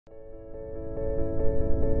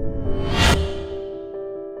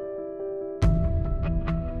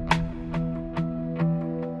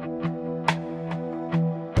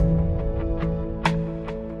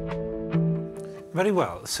Very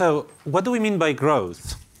well. So what do we mean by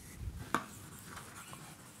growth?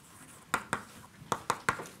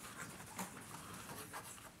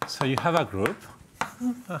 So you have a group,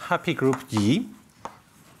 a happy group G.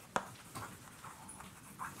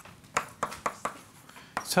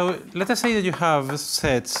 So let us say that you have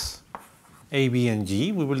sets A, B, and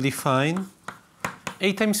G. We will define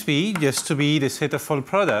A times B just to be the set of all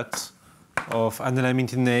products of an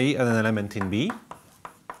element in A and an element in B.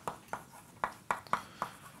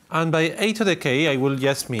 And by A to the K, I will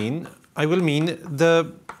mean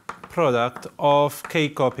the product of K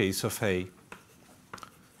copies of A,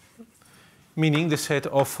 meaning the set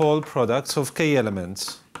of all products of K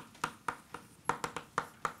elements.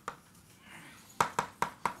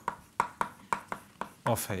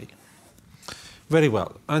 Of A. Very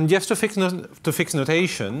well. And just to fix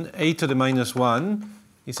notation, A to the minus 1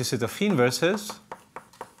 is a set of inverses.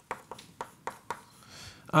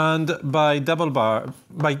 And by double bar,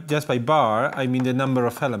 just by bar, I mean the number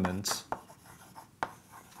of elements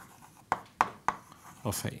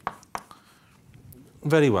of A.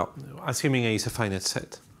 Very well, assuming A is a finite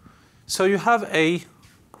set. So you have A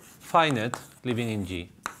finite living in G.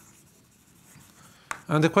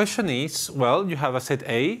 And the question is, well, you have a set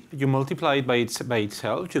A, you multiply it by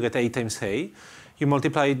itself, you get A times A. You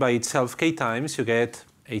multiply it by itself K times, you get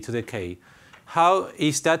A to the K. How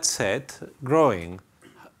is that set growing?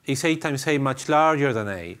 Is A times A much larger than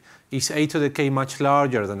A? Is A to the K much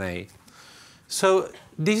larger than A? So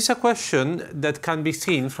this is a question that can be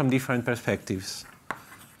seen from different perspectives,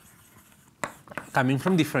 coming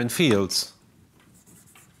from different fields.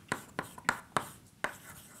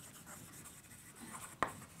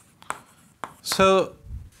 So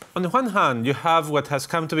on the one hand, you have what has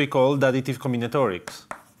come to be called additive combinatorics.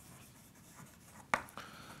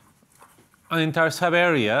 An entire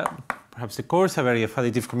sub-area, perhaps the core sub-area of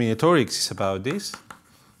additive combinatorics is about this.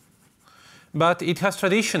 But it has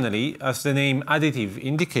traditionally, as the name additive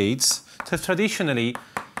indicates, it has traditionally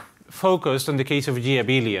focused on the case of G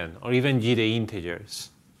abelian, or even G the integers.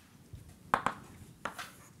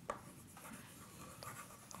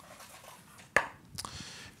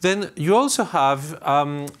 Then you also have,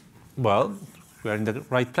 well, we are in the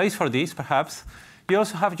right place for this, perhaps. You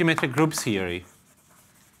also have geometric group theory.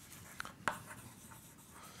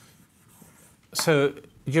 So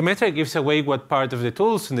geometry gives away what part of the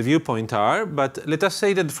tools in the viewpoint are, but let us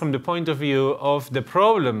say that from the point of view of the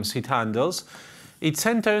problems it handles, it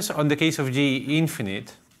centers on the case of G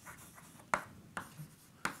infinite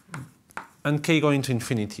and K going to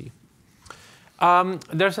infinity.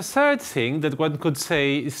 There's a third thing that one could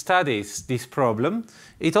say studies this problem.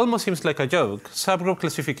 It almost seems like a joke, subgroup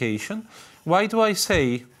classification. Why do I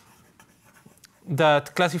say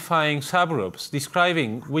that classifying subgroups,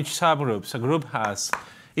 describing which subgroups a group has,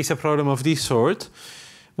 is a problem of this sort?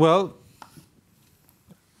 Well,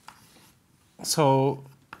 so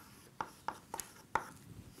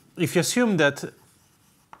if you assume that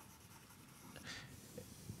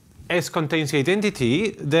S contains the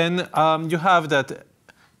identity, then you have that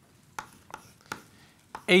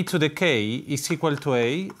A to the K is equal to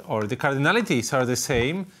A, or the cardinalities are the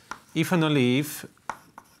same, if and only if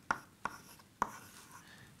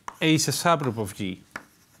A is a subgroup of G.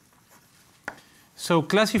 So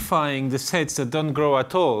classifying the sets that don't grow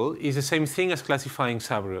at all is the same thing as classifying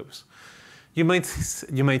subgroups. You might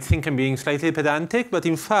think I'm being slightly pedantic, but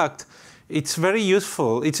in fact, it's very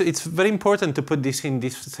useful. It's very important to put this in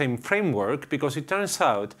this same framework, because it turns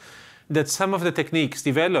out that some of the techniques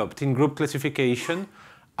developed in group classification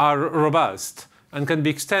are robust and can be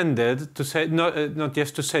extended to not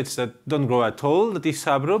just to sets that don't grow at all, that is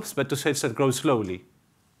subgroups, but to sets that grow slowly.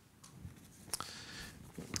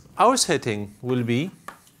 Our setting will be,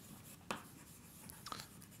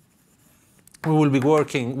 we will be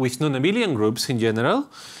working with non-abelian groups in general,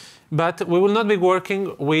 but we will not be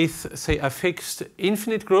working with, say, a fixed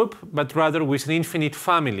infinite group, but rather with an infinite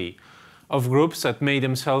family of groups that may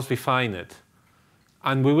themselves be finite.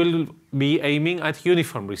 And we will be aiming at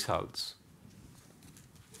uniform results.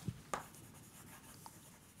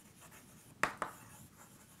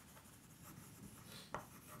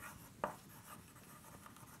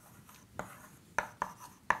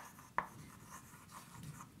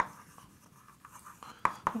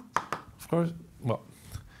 Of course, well,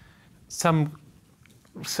 some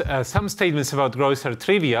statements about growth are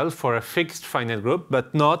trivial for a fixed finite group,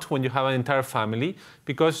 but not when you have an entire family,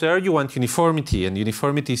 because there you want uniformity, and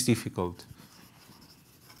uniformity is difficult.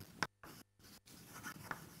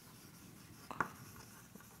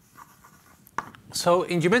 So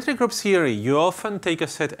in geometric group theory, you often take a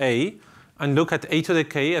set A and look at a to the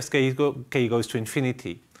k as k goes to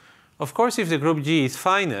infinity. Of course, if the group G is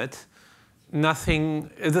finite, the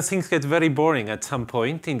things get very boring at some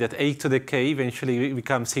point in that a to the k eventually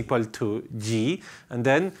becomes equal to G, and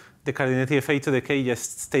then the cardinality of a to the k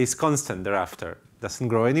just stays constant thereafter, doesn't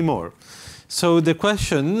grow anymore. So the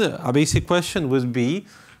question, a basic question would be,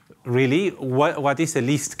 really, what is the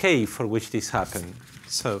least k for which this happens?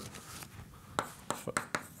 So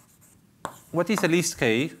what is the least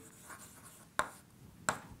k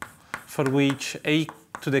for which a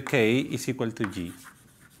to the k is equal to G?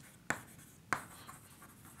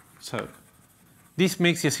 So this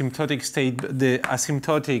makes the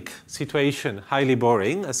asymptotic situation highly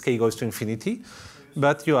boring as k goes to infinity.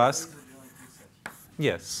 But you ask,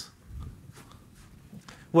 yes.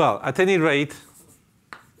 Well, at any rate,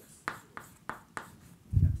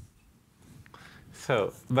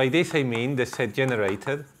 so by this I mean the set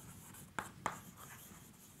generated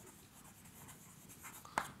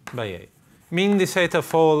by A. Mean the set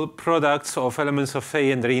of all products of elements of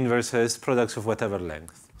A and their inverses, products of whatever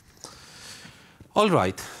length. All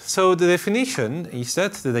right, so the definition is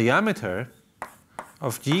that the diameter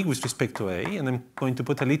of G with respect to A, and I'm going to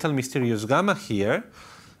put a little mysterious gamma here,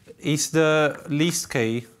 is the least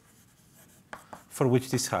k for which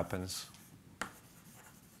this happens.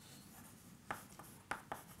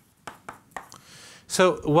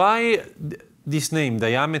 So why this name,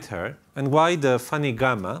 diameter, and why the funny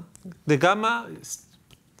gamma? The gamma is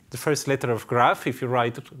the first letter of graph, if you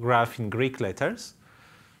write graph in Greek letters.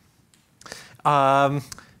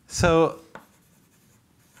 So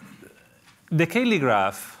the Cayley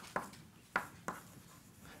graph,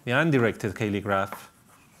 the undirected Cayley graph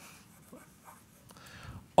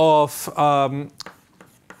of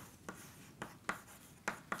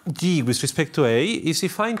G with respect to A is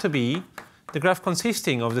defined to be the graph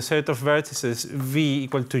consisting of the set of vertices V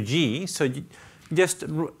equal to G. So just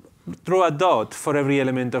draw a dot for every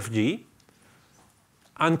element of G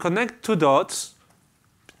and connect two dots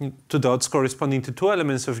corresponding to two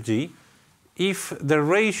elements of G if the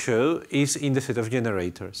ratio is in the set of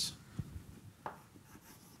generators.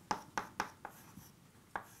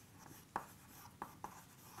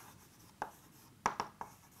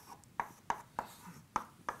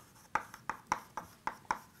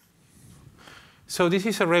 So this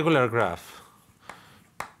is a regular graph.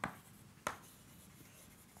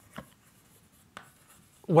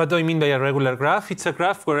 What do I mean by a regular graph? It's a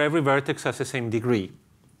graph where every vertex has the same degree.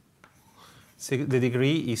 So the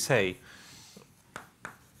degree is A.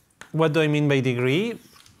 What do I mean by degree?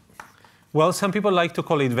 Well, some people like to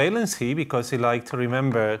call it valency because they like to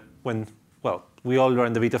remember when, well, we all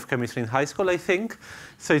learned a bit of chemistry in high school, I think.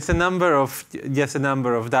 So it's a number of, just a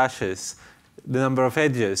number of dashes, the number of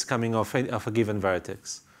edges coming off of a given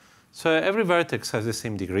vertex. So every vertex has the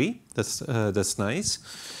same degree. That's nice.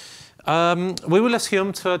 We will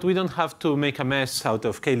assume so that we don't have to make a mess out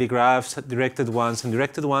of Cayley graphs, directed ones and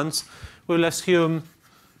directed ones. We will assume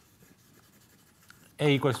A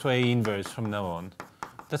equals to A inverse from now on.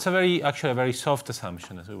 That's actually a very soft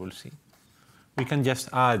assumption, as we will see. We can just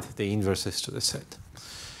add the inverses to the set.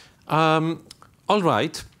 All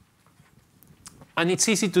right. And it's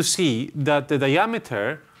easy to see that the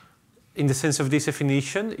diameter, in the sense of this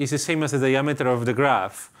definition, is the same as the diameter of the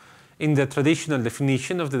graph in the traditional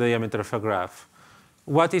definition of the diameter of a graph.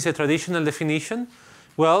 What is a traditional definition?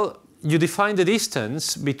 Well, you define the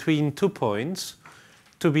distance between 2 points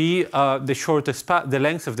to be the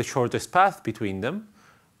length of the shortest path between them,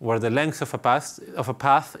 where the length of a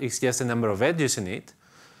path is just the number of edges in it.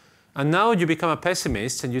 And now you become a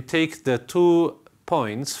pessimist and you take the 2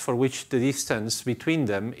 points for which the distance between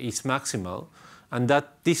them is maximal, and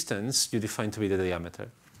that distance you define to be the diameter.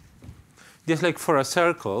 Just like for a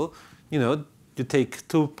circle, you take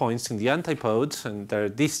 2 points in the antipodes and their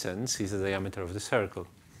distance is the diameter of the circle.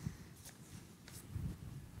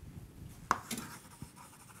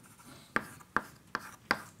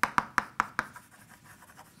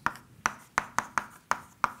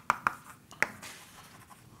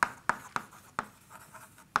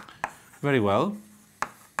 Very well.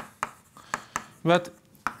 But,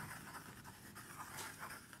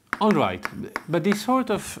 all right, but this sort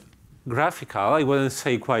of graphical, I wouldn't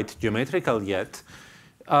say quite geometrical yet,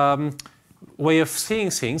 way of seeing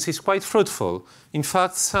things is quite fruitful. In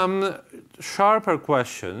fact, some sharper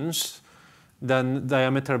questions than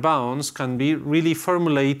diameter bounds can be really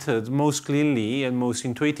formulated most cleanly and most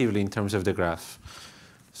intuitively in terms of the graph.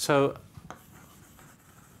 So,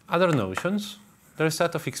 other notions, there's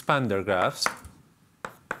that of expander graphs.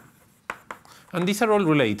 And these are all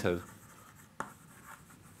related.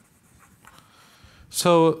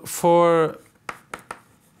 So for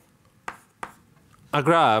a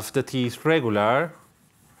graph that is regular,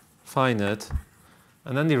 finite,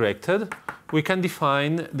 and undirected, we can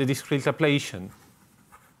define the discrete Laplacian.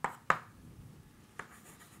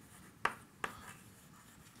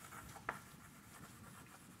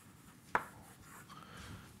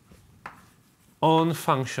 On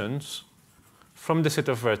functions from the set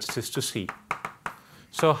of vertices to C.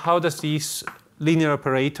 So how does this linear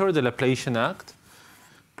operator, the Laplacian, act?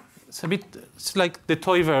 It's like the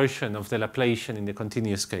toy version of the Laplacian in the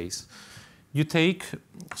continuous case. You take,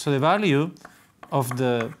 so the value of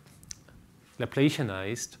the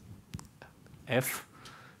Laplacianized f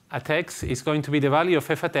at x is going to be the value of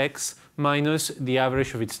f at x minus the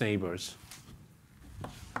average of its neighbors.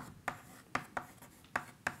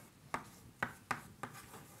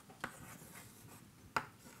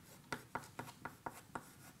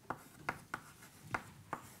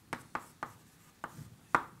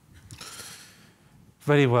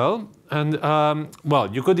 Very well. And well,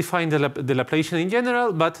 you could define the Laplacian in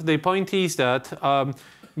general, but the point is that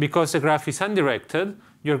because the graph is undirected,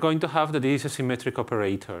 you're going to have that it is a symmetric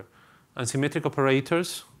operator. And symmetric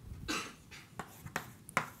operators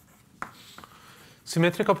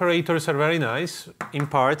are very nice, in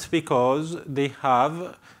part because they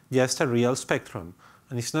have just a real spectrum.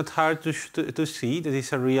 And it's not hard to see that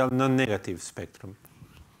it's a real non-negative spectrum.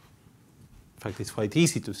 In fact, it's quite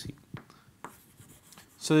easy to see.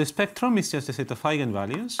 So the spectrum is just a set of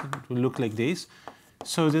eigenvalues. It will look like this.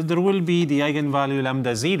 So that there will be the eigenvalue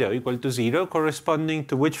lambda 0 equal to 0 corresponding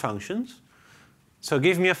to which functions? So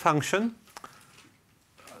give me a function.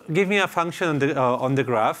 Give me a function on the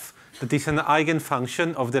graph that is an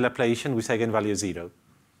eigenfunction of the Laplacian with eigenvalue 0.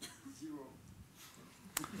 0.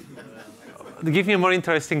 Give me a more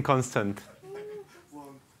interesting constant. 1.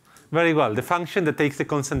 Very well. The function that takes the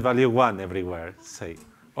constant value 1 everywhere, say,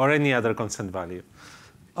 or any other constant value.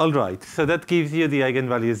 All right, so that gives you the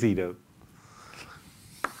eigenvalue 0.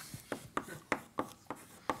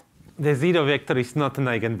 The 0 vector is not an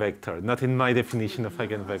eigenvector, not in my definition of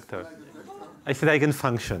eigenvector. I said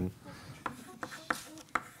eigenfunction.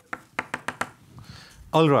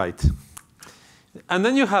 All right. And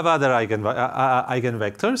then you have other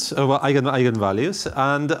eigenvectors, eigenvalues.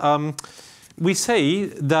 And we say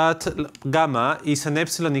that gamma is an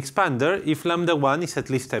epsilon expander if lambda 1 is at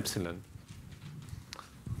least epsilon.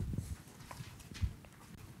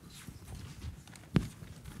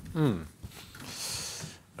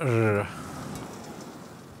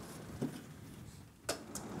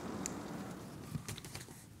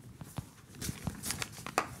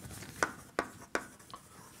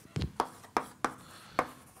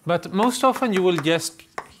 But most often you will just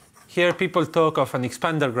hear people talk of an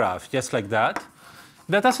expander graph, just like that.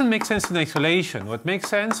 That doesn't make sense in isolation. What makes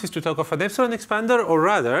sense is to talk of an epsilon expander, or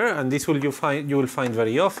rather, and this will you will find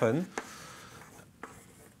very often,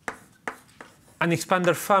 an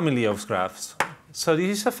expander family of graphs. So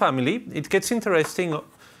this is a family. It gets interesting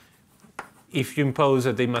if you impose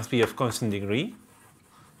that they must be of constant degree.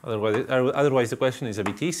 Otherwise the question is a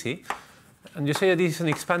bit easy. And you say that this is an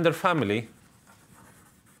expander family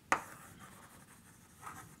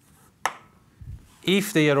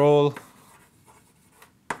if they are all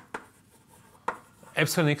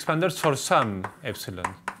epsilon expanders for some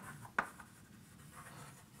epsilon.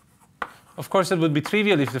 Of course, that would be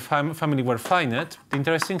trivial if the family were finite. The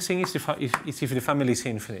interesting thing is if the family is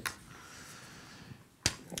infinite.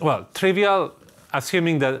 Well, trivial,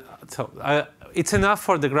 assuming that it's enough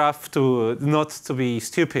for the graph to not to be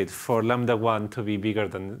stupid, for lambda 1 to be bigger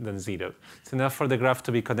than 0. It's enough for the graph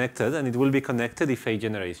to be connected, and it will be connected if A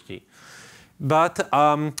generates G. But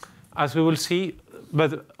as we will see,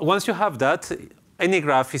 but once you have that, any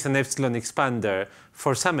graph is an epsilon expander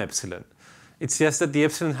for some epsilon. It's just that the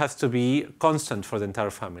epsilon has to be constant for the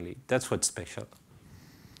entire family. That's what's special.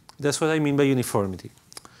 That's what I mean by uniformity.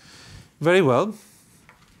 Very well.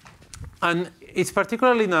 And it's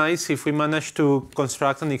particularly nice if we manage to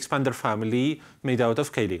construct an expander family made out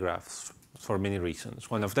of Cayley graphs for many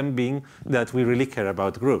reasons. One of them being that we really care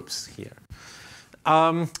about groups here.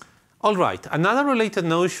 All right. Another related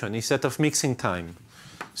notion is that of mixing time.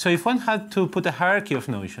 So if one had to put a hierarchy of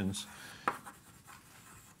notions,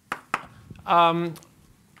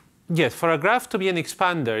 yes, for a graph to be an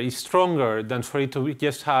expander is stronger than for it to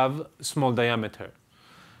just have small diameter.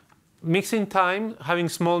 Mixing time, having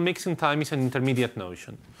small mixing time is an intermediate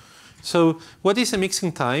notion. So what is a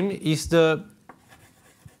mixing time is a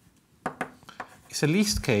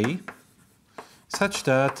least k such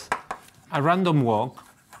that a random walk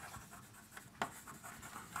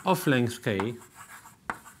of length k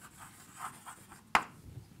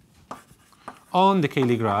on the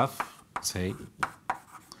Cayley graph, say,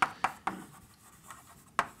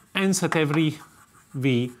 ends at every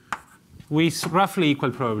v with roughly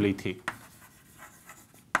equal probability,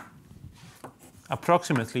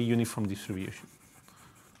 approximately uniform distribution.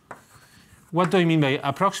 What do I mean by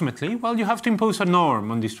approximately? Well, you have to impose a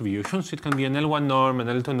norm on distributions. It can be an L1 norm, an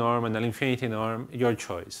L2 norm, an L infinity norm, your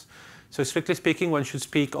choice. So strictly speaking, one should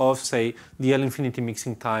speak of, say, the L infinity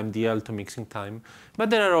mixing time, the L2 mixing time. But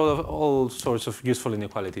there are all sorts of useful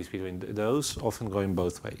inequalities between those, often going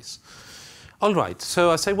both ways. All right,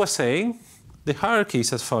 so as I was saying, the hierarchy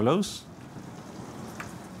is as follows.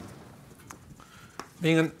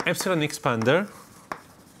 Being an epsilon expander,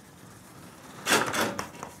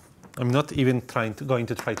 I'm not even going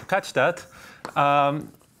to try to catch that.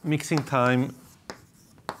 Mixing time,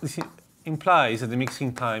 this implies that the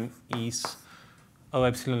mixing time is O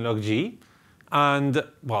epsilon log g. And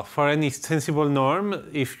well, for any sensible norm,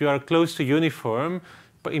 if you are close to uniform,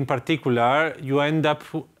 but in particular, you end up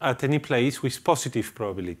at any place with positive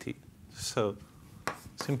probability. So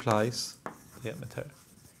this implies diameter.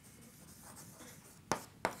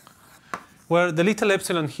 Where the little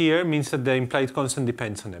epsilon here means that the implied constant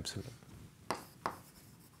depends on epsilon.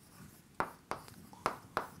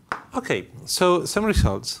 Okay, so some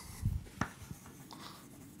results.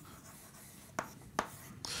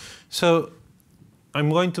 So I'm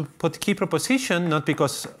going to put key proposition, not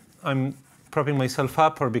because I'm propping myself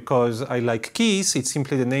up or because I like keys. It's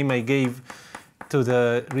simply the name I gave to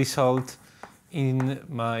the result in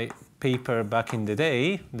my paper back in the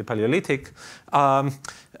day, the Paleolithic.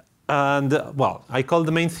 And, well, I call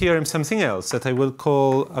the main theorem something else that I will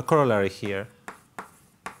call a corollary here.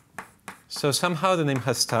 So somehow the name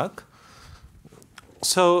has stuck.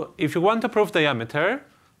 So if you want to prove diameter,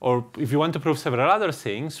 or if you want to prove several other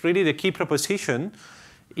things, really the key proposition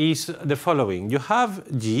is the following. You have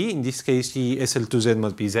G, in this case G SL2Z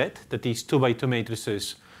mod BZ, that is 2 by 2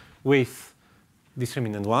 matrices with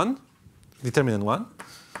determinant 1.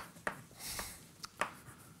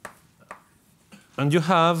 And you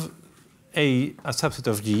have a subset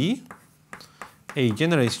of G, A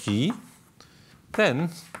generates G, then,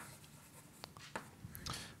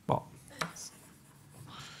 well,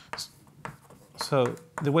 so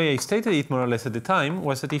the way I stated it more or less at the time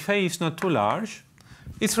was that if A is not too large,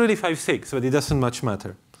 it's really 5/6, but it doesn't much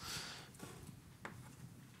matter.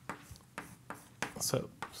 So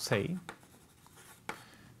say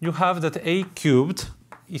you have that A cubed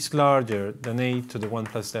is larger than A to the 1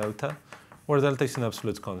 plus delta, where delta is an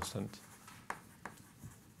absolute constant.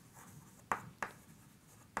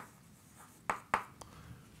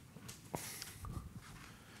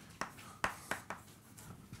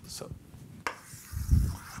 So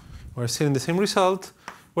we're seeing the same result,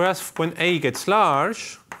 whereas when A gets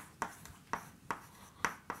large,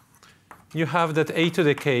 you have that A to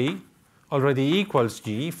the k already equals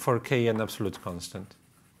G for k an absolute constant.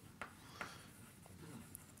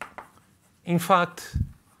 In fact,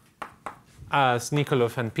 as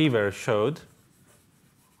Nikolov and Piver showed,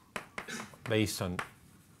 based on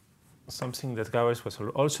something that Gowers was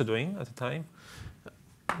also doing at the time,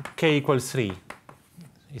 k equals 3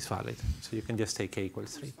 is valid. So you can just take k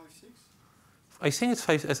equals 3. 5, 6? I think it's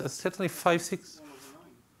 5, certainly 5, 6.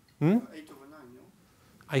 1 over 9. 8 over 9, no?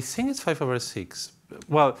 I think it's 5 over 6.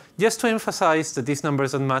 Well, just to emphasize that these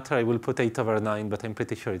numbers don't matter, I will put 8 over 9, but I'm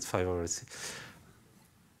pretty sure it's 5 over 6.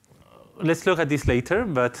 Let's look at this later,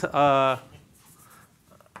 but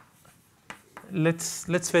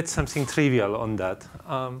let's bet something trivial on that.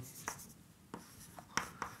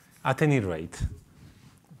 At any rate.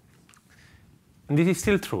 And this is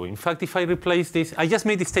still true. In fact, if I replace this, I just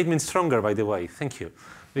made the statement stronger, by the way. Thank you.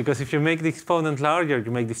 Because if you make the exponent larger,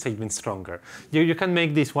 you make the statement stronger. You can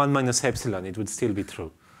make this 1 minus epsilon. It would still be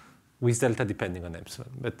true, with delta depending on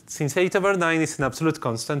epsilon. But since 8 over 9 is an absolute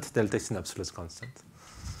constant, delta is an absolute constant.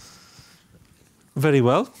 Very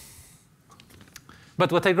well.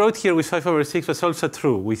 But what I wrote here with 5 over 6 was also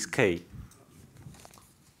true with k.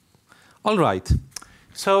 All right.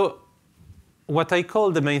 So what I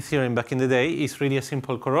called the main theorem back in the day is really a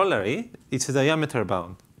simple corollary. It's a diameter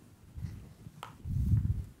bound.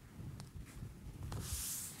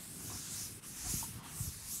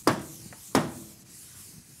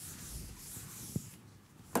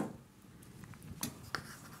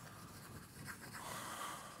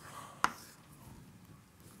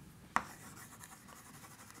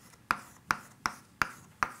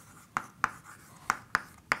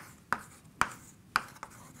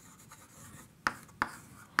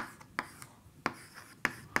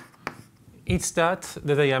 It's that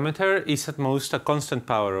the diameter is at most a constant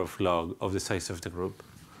power of log of the size of the group.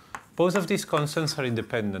 Both of these constants are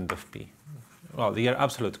independent of p. Well, they are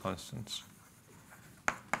absolute constants.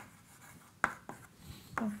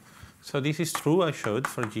 So this is true, I showed,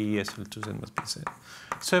 for GESL2Z must be Z.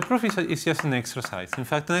 So a proof is just an exercise. In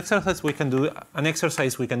fact, an exercise we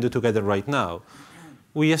can do together right now.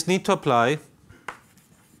 We just need to apply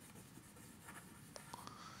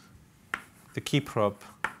the key prop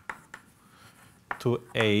to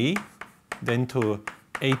A, then to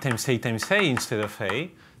A times A times A instead of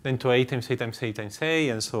A, then to A times A times A times A,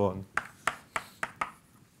 and so on.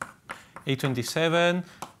 A27,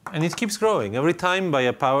 and it keeps growing every time by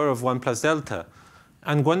a power of 1 plus delta.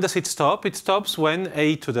 And when does it stop? It stops when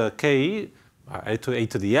A to the K, A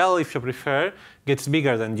to the L if you prefer, gets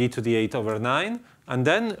bigger than G to the 8 over 9, and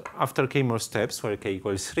then after K more steps, where K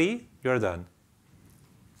equals 3, you're done.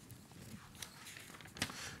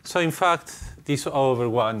 So in fact, this O over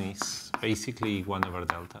 1 is basically 1 over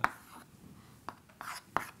delta.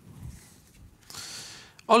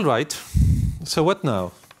 All right, so what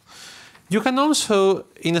now? You can also,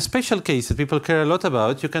 in a special case that people care a lot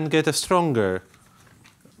about, you can get a stronger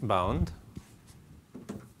bound.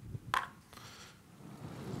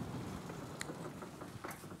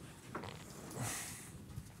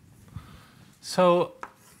 So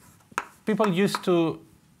people used to,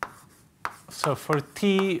 so for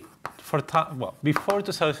T, well, before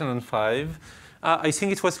 2005, I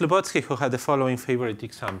think it was Lubotsky who had the following favorite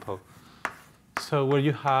example. So where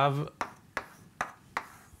you have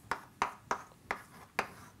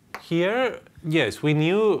here, yes, we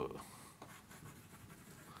knew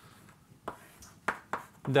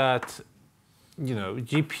that, you know,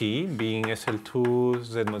 GP being SL2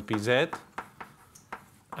 Z mod PZ,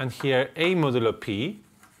 and here A modulo P,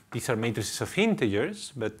 these are matrices of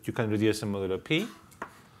integers, but you can reduce them modulo P,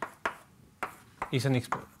 is an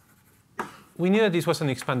we knew that this was an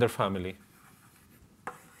expander family.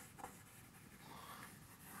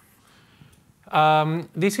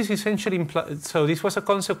 This is essentially so this was a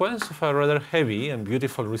consequence of a rather heavy and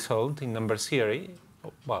beautiful result in number theory,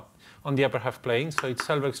 well, on the upper half plane, so it's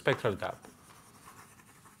Selberg spectral gap.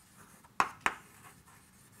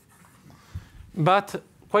 But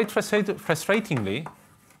quite frustratingly,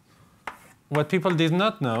 what people did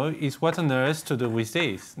not know is what on earth to do with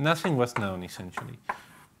this. Nothing was known, essentially.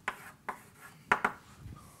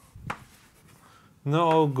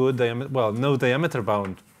 No good diameter, well, no diameter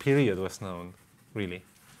bound period was known, really.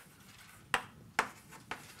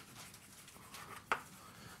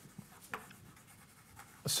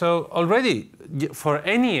 So already, for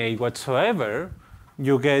any A whatsoever,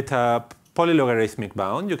 you get a polylogarithmic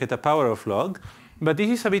bound, you get a power of log, but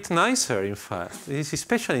this is a bit nicer, in fact. This is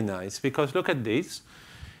especially nice, because look at this.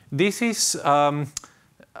 This is,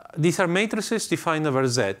 these are matrices defined over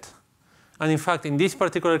Z. And in fact, in this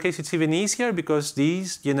particular case, it's even easier because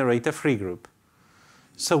these generate a free group.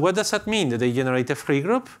 So what does that mean, that they generate a free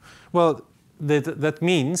group? Well, that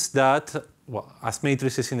means that, well, as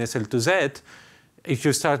matrices in SL2Z, if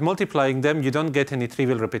you start multiplying them, you don't get any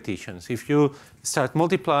trivial repetitions. If you start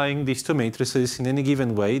multiplying these two matrices in any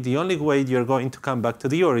given way, the only way you're going to come back to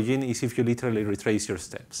the origin is if you literally retrace your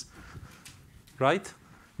steps. Right?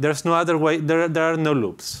 There's no other way. There are no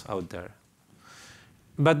loops out there.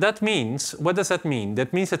 But that means, what does that mean?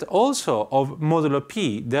 That means that also of modulo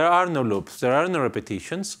P, there are no loops, there are no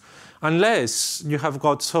repetitions, unless you have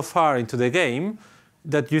got so far into the game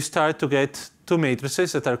that you start to get two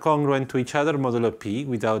matrices that are congruent to each other modulo P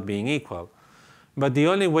without being equal. But the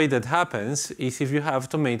only way that happens is if you have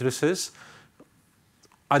two matrices,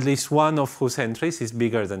 at least one of whose entries is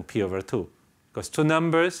bigger than P over 2. Because two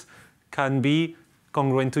numbers can be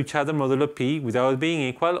congruent to each other modulo P without being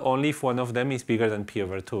equal only if one of them is bigger than P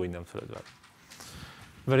over 2 in absolute value.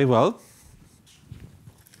 Very well.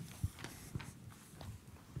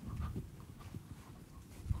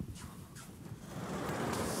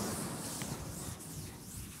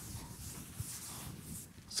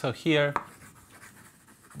 So here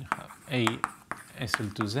you have A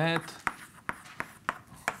SL2Z,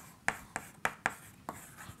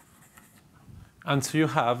 and so you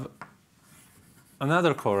have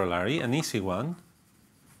another corollary, an easy one,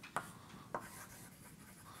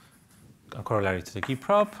 a corollary to the key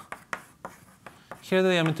prop. Here the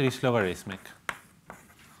diameter is logarithmic.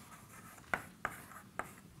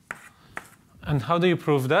 And how do you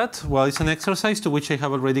prove that? Well, it's an exercise to which I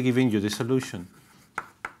have already given you the solution.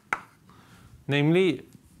 Namely,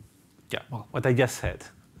 yeah, well, what I just said.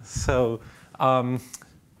 So,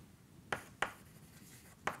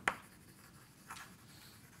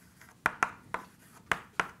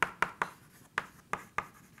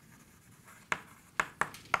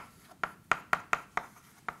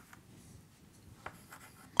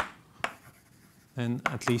 then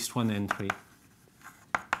at least one entry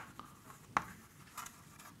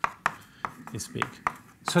is big.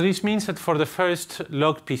 So this means that for the first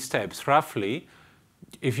log p steps, roughly,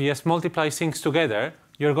 if you just multiply things together,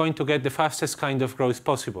 you're going to get the fastest kind of growth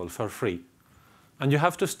possible for free. And you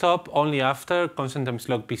have to stop only after constant times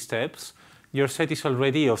log p steps. Your set is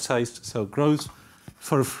already of size, so growth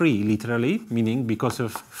for free, literally, meaning because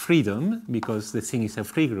of freedom, because the thing is a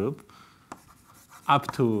free group,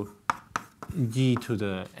 up to g to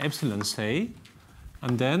the epsilon, say,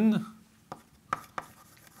 and then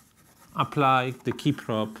apply the key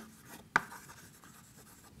prop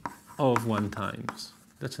of 1 times.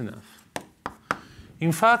 That's enough.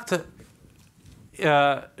 In fact,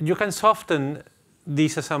 you can soften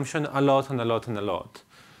this assumption a lot and a lot and a lot.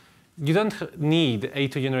 You don't need A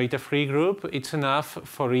to generate a free group. It's enough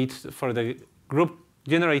for the group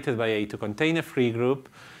generated by A to contain a free group,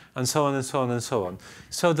 and so on and so on and so on.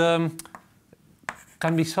 So the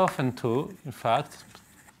can be softened too, in fact.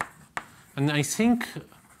 And I think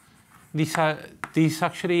these are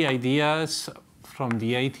actually ideas from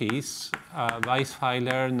the 80s,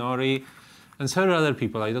 Weisweiler, Nori, and several other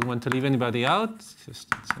people. I don't want to leave anybody out. It's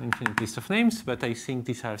an infinite list of names, but I think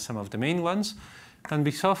these are some of the main ones. Can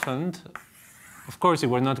be softened. Of course, they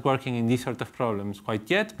were not working in these sort of problems quite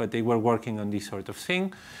yet, but they were working on this sort of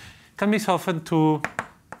thing. Can be softened to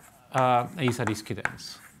a Zariski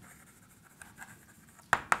dense.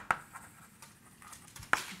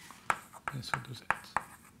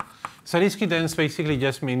 Zariski dense basically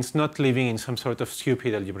just means not living in some sort of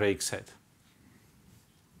stupid algebraic set.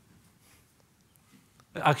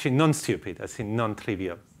 Actually, non-stupid, as in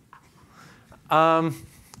non-trivial.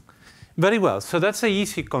 Very well, so that's an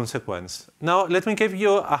easy consequence. Now, let me give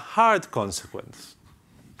you a hard consequence.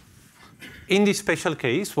 In this special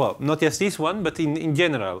case, well, not just this one, but in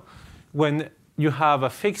general, when you have a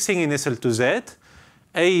fixing in SL2Z,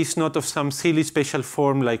 A is not of some silly special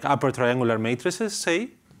form like upper triangular matrices, say.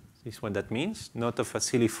 This is what that means, not of a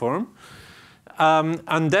silly form.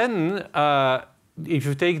 And then, if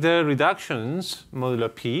you take the reductions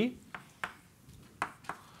modulo P,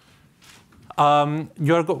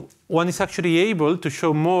 one is actually able to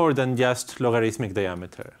show more than just logarithmic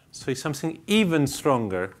diameter. So it's something even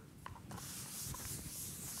stronger.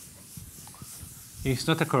 It's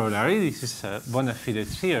not a corollary. This is a bona fide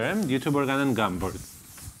theorem due to Bourgain and Gambord.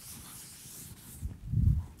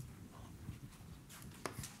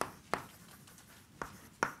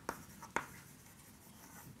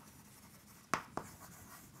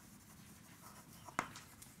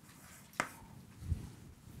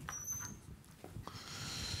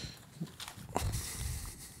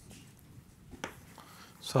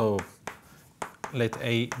 So let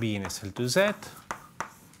A be in SL2Z,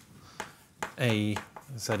 A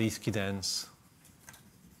Zariski dense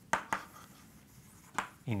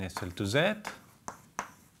in SL2Z,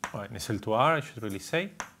 or in SL2R, I should really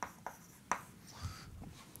say.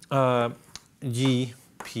 G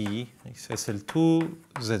P is SL2,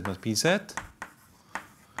 Z must be Z.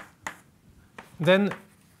 Then,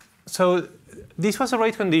 so this was a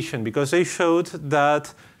right condition because they showed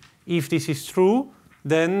that if this is true,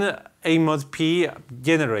 then A mod P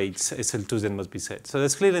generates SL2 Z must be Z. So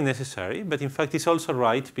that's clearly necessary, but in fact it's also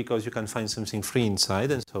right because you can find something free inside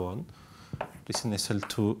and so on. This in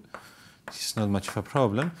SL2 this is not much of a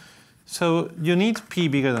problem. So you need P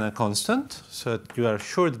bigger than a constant, so that you are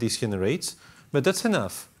sure that this generates, but that's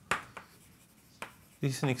enough.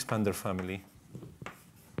 This is an expander family.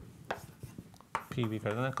 P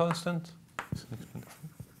bigger than a constant. It's an expander family.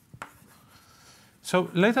 So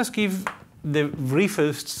let us give the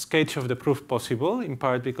briefest sketch of the proof possible, in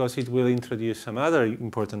part because it will introduce some other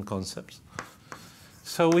important concepts.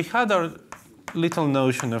 So we had our little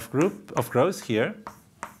notion of growth here.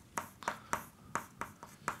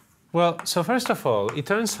 Well, so first of all, it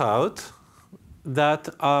turns out that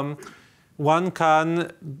one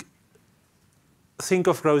can think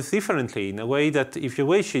of growth differently in a way that, if you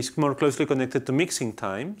wish, is more closely connected to mixing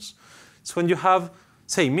times. So when you have,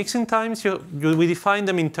 say, mixing times, we define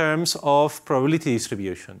them in terms of probability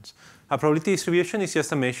distributions. A probability distribution is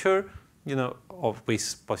just a measure,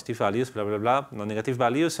 with positive values, blah, blah, blah, non-negative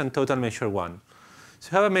values, and total measure 1. So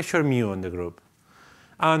you have a measure mu on the group.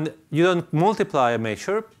 And you don't multiply a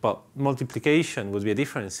measure, but multiplication would be a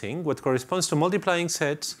different thing. What corresponds to multiplying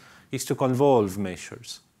sets is to convolve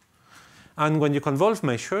measures. And when you convolve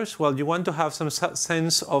measures, well, you want to have some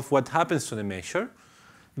sense of what happens to the measure.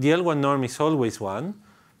 The L1 norm is always 1,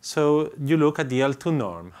 so you look at the L2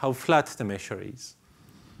 norm, how flat the measure is,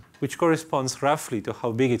 which corresponds roughly to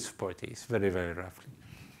how big its support is, very, very roughly.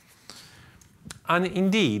 And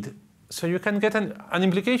indeed, so you can get an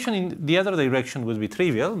implication in the other direction would be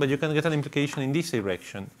trivial, but you can get an implication in this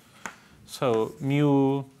direction. So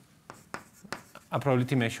mu a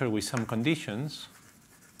probability measure with some conditions.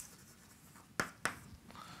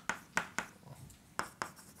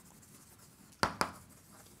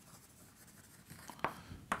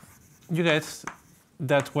 You get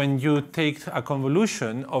that when you take a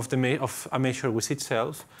convolution of a measure with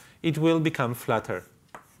itself, it will become flatter.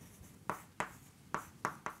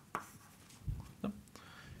 No?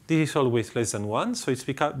 This is always less than 1, so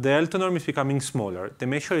the L2 norm is becoming smaller. The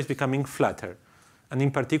measure is becoming flatter, and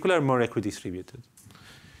in particular, more equidistributed.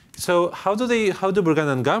 So how do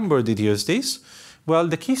Bourgain and Gambor deduce this? Well,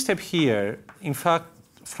 the key step here, in fact,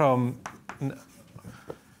 from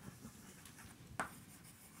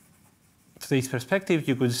this perspective,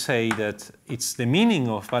 you could say that it's the meaning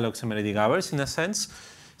of Balogh-Semeredi hours in a sense.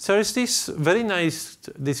 So there's this very nice,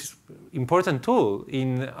 this important tool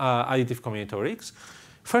in additive combinatorics,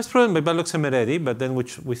 first proven by Balogh-Semeredi, but then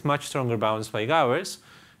with much stronger bounds by Gowers.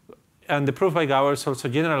 And the proof by Gowers also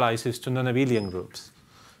generalizes to non-abelian groups.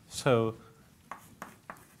 So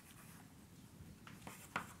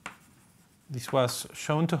this was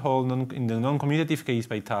shown to hold in the non-commutative case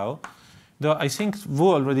by Tao. Though I think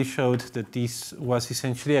Wu already showed that this was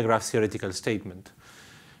essentially a graph theoretical statement.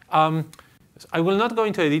 I will not go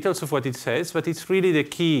into the details of what it says, but it's really the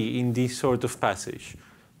key in this sort of passage.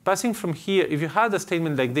 Passing from here, if you had a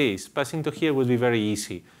statement like this, passing to here would be very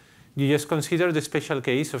easy. You just consider the special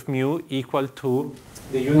case of mu equal to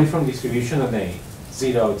the uniform distribution on A,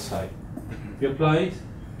 0 outside. You apply it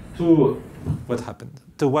to, what happened?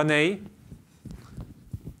 To 1A.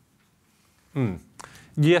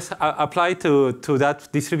 Just apply to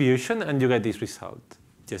that distribution, and you get this result,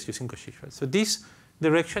 just using Cauchy. So this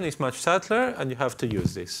direction is much subtler, and you have to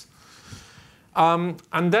use this. And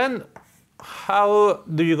then, how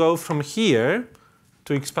do you go from here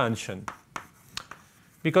to expansion?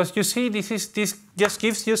 Because you see, this just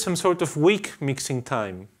gives you some sort of weak mixing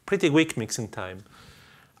time, pretty weak mixing time.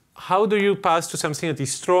 How do you pass to something that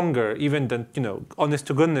is stronger, even than honest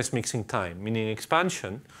to goodness mixing time, meaning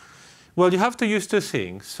expansion? Well, you have to use two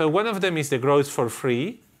things. So one of them is the growth for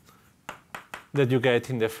free that you get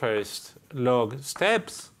in the first log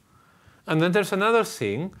steps. And then there's another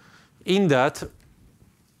thing in that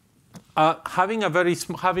having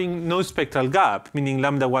no spectral gap, meaning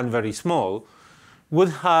λ1 very small, would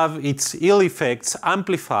have its ill effects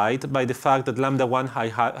amplified by the fact that λ1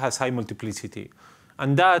 has high multiplicity.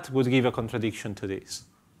 And that would give a contradiction to this.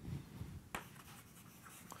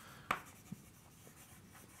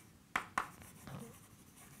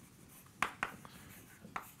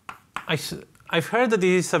 I've heard that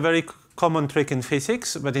this is a very common trick in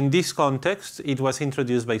physics, but in this context, it was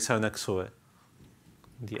introduced by Sarnak-Sue in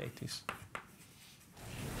the 80s.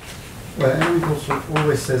 Well, Henrik also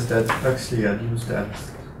always says that Huxley had used that.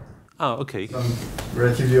 Oh, okay. Some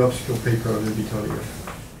relatively obscure paper a little bit earlier.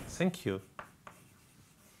 Thank you.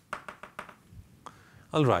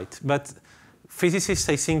 All right, but physicists,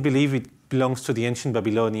 I think, believe it belongs to the ancient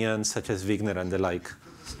Babylonians, such as Wigner and the like.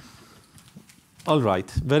 All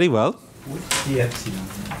right, very well. What's the epsilon?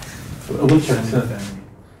 Which epsilon?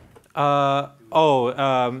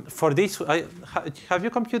 For this, have you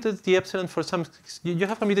computed the epsilon for some? You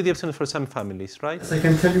have computed the epsilon for some families, right? Yes, I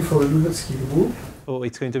can tell you for the Lubotsky group. Oh,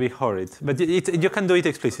 it's going to be horrid, but you can do it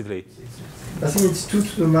explicitly. I think it's 2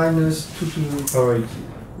 to the minus 2 to the power 80.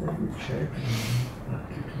 Let me check.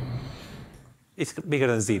 It's bigger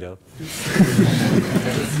than 0.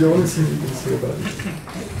 That's the only thing you can say about it.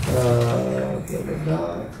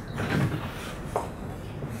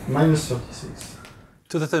 Minus 36.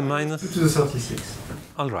 2 to the minus? 2 to the 36.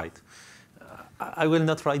 All right. I will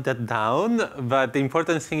not write that down, but the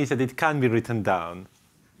important thing is that it can be written down.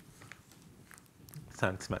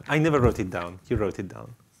 Thanks, man. I never wrote it down. You wrote it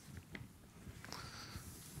down.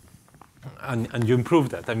 And you improved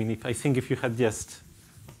that. I mean, I think if you had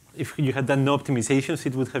done no optimizations,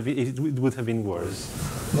 it would have been worse.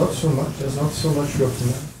 Not so much. There's not so much to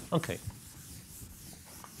optimize. Okay.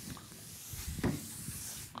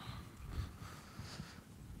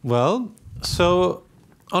 Well, so,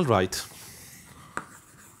 all right.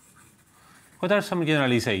 What are some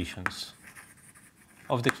generalizations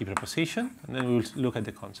of the key proposition? And then we'll look at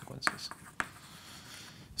the consequences.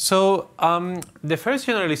 So the first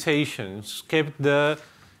generalizations kept the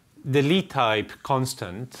Lie type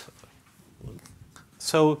constant.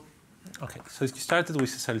 So, okay, so it started with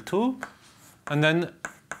SL2, and then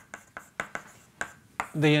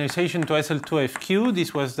the generalization to SL2FQ,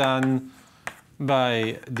 this was done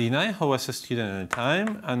by Dinah, who was a student at the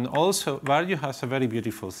time, and also Varjo has a very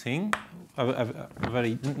beautiful thing, a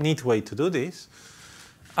very neat way to do this.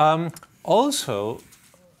 Also,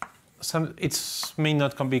 it may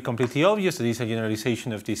not be completely obvious that it's a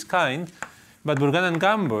generalization of this kind, But Bourgain and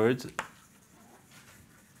Gambert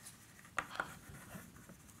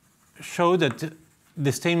show that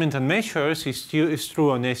the statement on measures is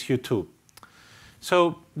true on SU2.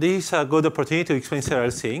 So this is a good opportunity to explain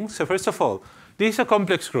several things. So first of all, this is a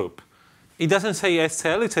complex group. It doesn't say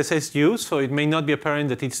SL, it says SU, so it may not be apparent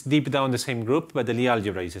that it's deep down the same group, but the Lie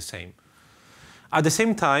algebra is the same. At the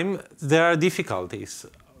same time, there are difficulties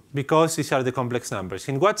because these are the complex numbers.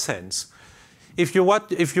 In what sense? If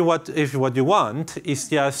what you want is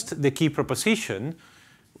just the key proposition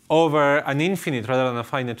over an infinite rather than a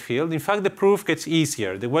finite field, in fact, the proof gets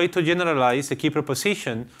easier. The way to generalize the key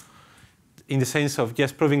proposition in the sense of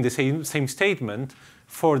just proving the same statement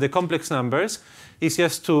for the complex numbers is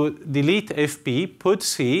just to delete FP, put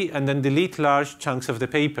C, and then delete large chunks of the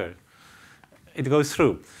paper. It goes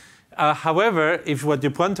through. However, if what you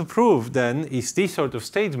want to prove then is this sort of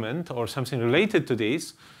statement or something related to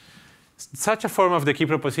this, such a form of the key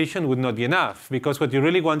proposition would not be enough, because what you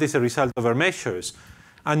really want is a result over measures.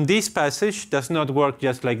 And this passage does not work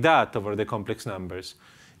just like that over the complex numbers.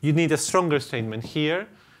 You need a stronger statement here.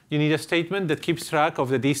 You need a statement that keeps track of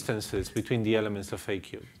the distances between the elements of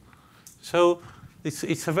AQ. So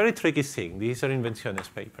it's a very tricky thing. This is an Invenciones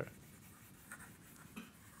paper.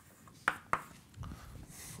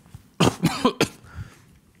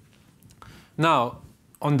 Now,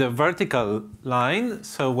 on the vertical line,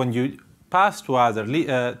 so when you pass to other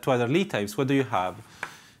Lie types, what do you have?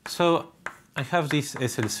 So I have this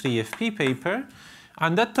SL3 FP paper.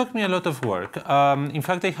 And that took me a lot of work. In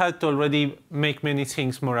fact, I had to already make many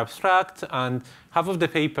things more abstract, and half of the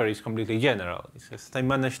paper is completely general. It's just I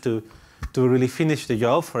managed to really finish the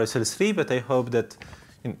job for SL3, but I hope that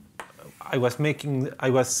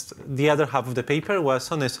the other half of the paper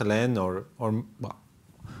was on SLN or well,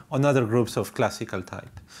 on other groups of classical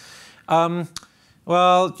type.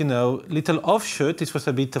 Well, you know, little offshoot. This was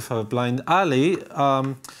a bit of a blind alley.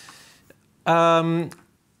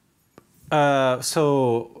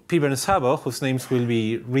 So Piber and Szabo, whose names will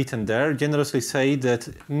be written there, generously say that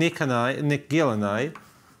Nick Gill and I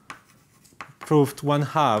proved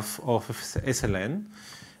 1/2 of SLN.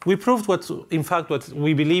 We proved in fact, what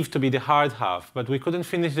we believe to be the hard half, but we couldn't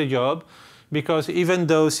finish the job because even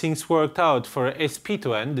though things worked out for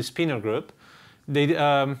SP2N, the spinor group,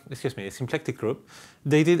 the symplectic group,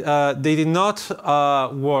 they did not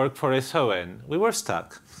work for SON. We were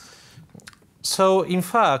stuck. So, in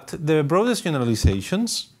fact, the broadest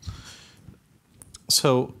generalizations,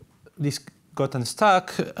 so this got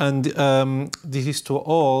unstuck, and this is to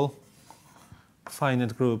all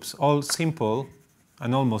finite groups, all simple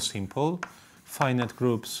and almost simple finite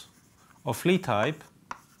groups of Lie type.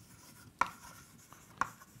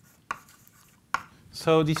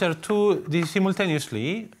 So these are these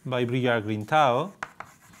simultaneously by Briard-Green-Tao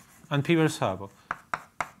and Piber-Szabo.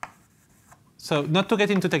 So not to get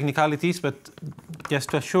into technicalities, but just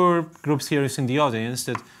to assure group theorists in the audience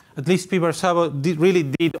that at least Piber-Szabo really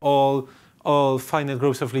did all finite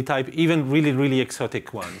groups of Lie type, even really, really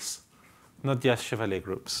exotic ones, not just Chevalier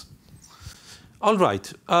groups. All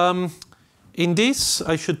right. In this,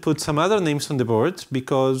 I should put some other names on the board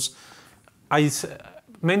because I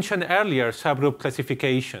mentioned earlier subgroup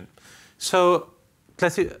classification. So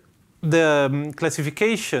the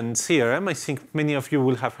classification theorem, I think many of you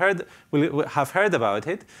will have heard about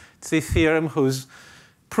it. It's a theorem whose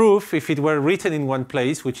proof, if it were written in one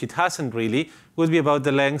place, which it hasn't really, would be about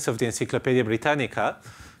the length of the Encyclopedia Britannica.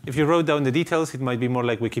 If you wrote down the details, it might be more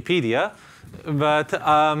like Wikipedia. But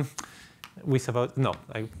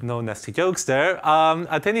no nasty jokes there.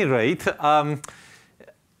 At any rate,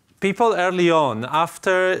 people early on,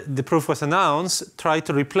 after the proof was announced, tried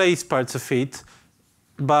to replace parts of it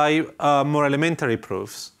by more elementary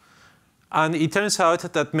proofs. And it turns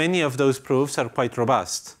out that many of those proofs are quite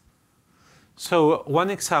robust. So one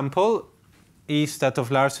example is that of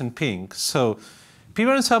Larsen-Pink. So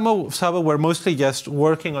Piber and Szabo were mostly just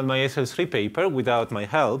working on my SL3 paper without my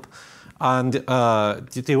help. And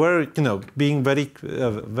they were, being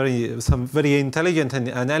some very intelligent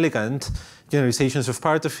and elegant generalizations of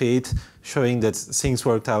part of it, showing that things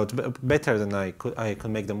worked out better than I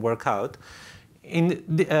could make them work out. In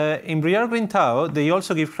Briard-Green-Tao, they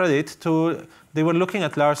also give credit to, they were looking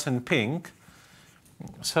at Larsen-Pink.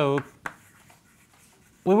 So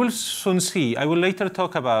we will soon see. I will later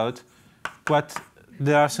talk about what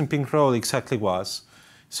the Larsen-Pink role exactly was.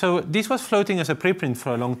 So this was floating as a preprint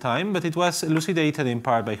for a long time, but it was elucidated in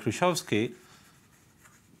part by Khrushchevsky.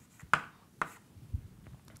 I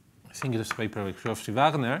think it was a paper by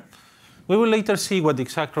Khrushchevsky-Wagner. We will later see what the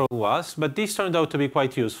exact role was, but this turned out to be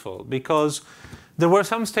quite useful because there were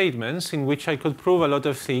some statements in which I could prove a lot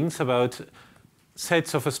of things about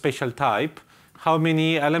sets of a special type how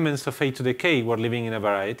many elements of A to the K were living in a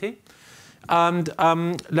variety. And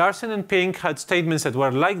Larsen and Pink had statements that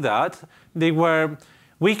were like that. They were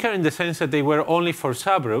weaker in the sense that they were only for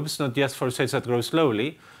subgroups, not just for sets that grow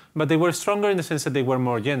slowly, but they were stronger in the sense that they were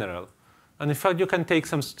more general. And in fact, you can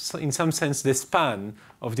take, in some sense, the span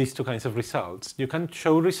of these two kinds of results. You can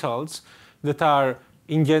show results that are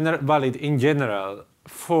valid in general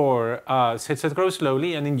for sets that grow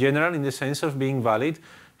slowly, and in general in the sense of being valid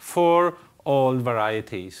for all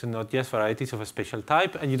varieties, and not just varieties of a special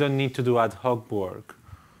type, and you don't need to do ad hoc work.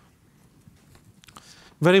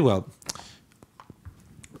 Very well.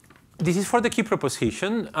 This is for the key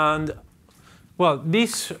proposition, and well,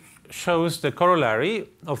 this shows the corollary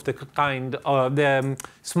of the kind of the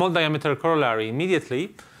small diameter corollary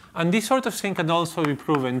immediately, and this sort of thing can also be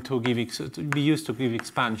proven to be used to give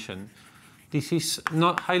expansion. This is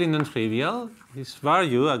not highly non-trivial. This is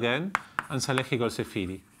Varyu again, and Salehi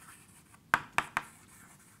Golsefidi.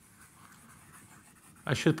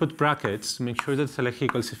 I should put brackets to make sure that Salehi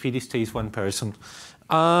Golsefidi stays one person.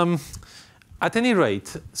 At any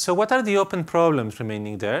rate, so what are the open problems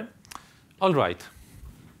remaining there? All right.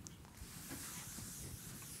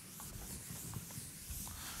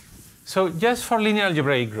 So just for linear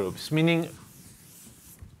algebraic groups, meaning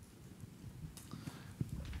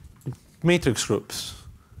matrix groups,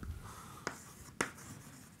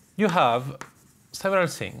 you have several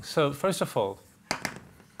things. So first of all,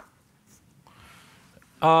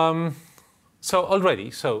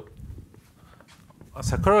 so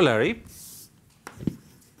as a corollary,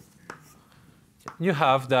 you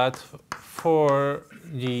have that for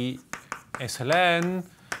the SLN,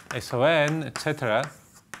 SON, etc.,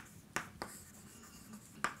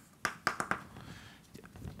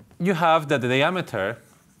 you have that the diameter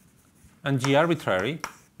and G arbitrary,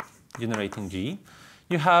 generating G,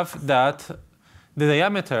 you have that the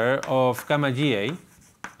diameter of gamma GA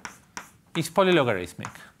is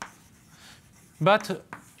polylogarithmic. But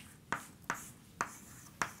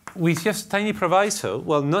with just tiny proviso,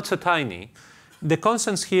 well, not so tiny, the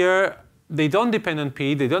constants here, they don't depend on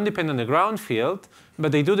P, they don't depend on the ground field,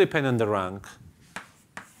 but they do depend on the rank.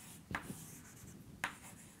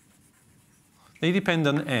 They depend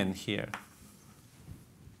on N here.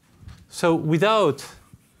 So without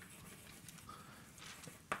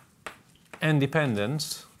N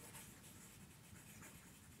dependence,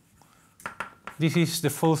 this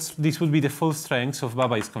would be the full strength of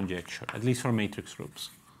Babai's conjecture, at least for matrix groups.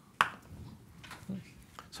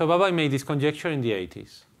 So Babai made this conjecture in the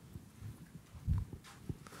 80s.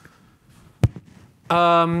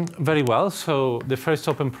 Very well, so the first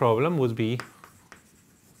open problem would be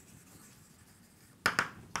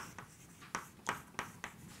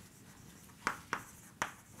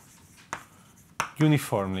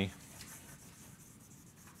uniformly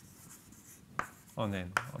on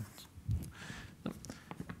N.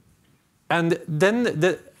 And then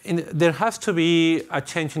there has to be a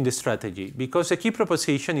change in the strategy, because the key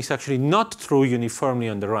proposition is actually not true uniformly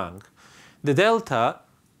on the rank. The delta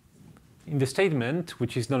in the statement,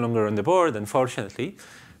 which is no longer on the board, unfortunately,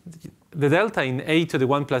 the delta in A to the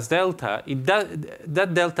 1 plus delta,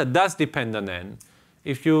 that delta does depend on N.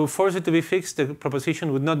 If you force it to be fixed, the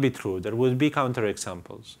proposition would not be true. There would be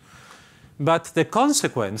counterexamples. But the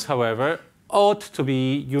consequence, however, ought to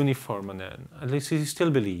be uniform on N. At least it is still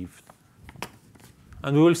believed.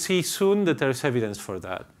 And we will see soon that there is evidence for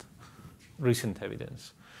that, recent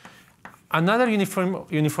evidence. Another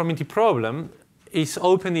uniformity problem is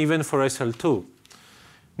open even for SL2.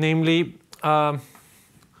 Namely, I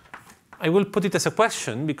will put it as a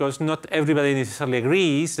question, because not everybody necessarily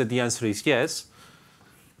agrees that the answer is yes.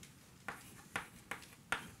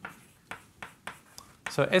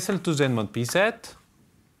 So SL2Z mod PZ,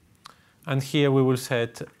 and here we will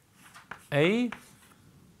set A.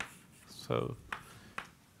 So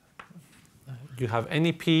you have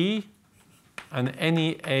any P and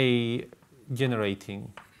any A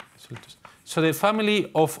generating SL2Z. So the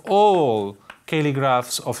family of all Cayley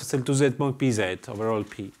graphs of SL2Z mod PZ over all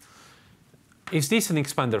P, is this an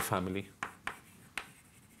expander family?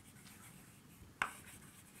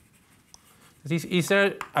 Is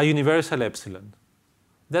there a universal epsilon?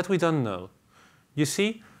 That we don't know. You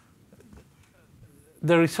see,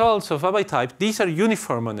 the results of Babai type, these are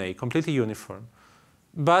uniform on A, completely uniform.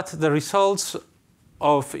 But the results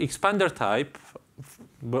of expander type,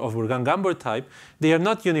 of Burgan-Gambor type, they are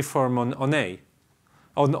not uniform on A,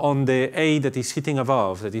 on the A that is sitting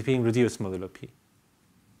above, that is being reduced modulo P.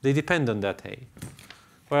 They depend on that A.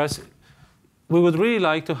 Whereas we would really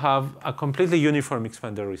like to have a completely uniform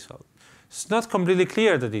expander result. It's not completely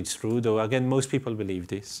clear that it's true, though again most people believe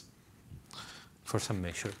this for some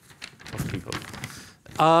measure. of people.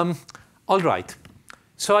 All right.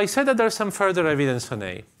 So I said that there's some further evidence on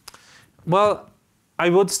A. Well, I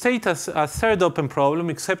would state as a third open problem,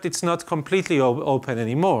 except it's not completely open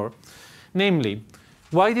anymore. Namely,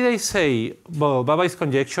 why did I say, well, Babai's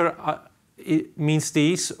conjecture it means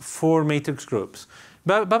these four matrix groups?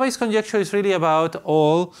 Babai's conjecture is really about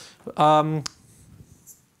all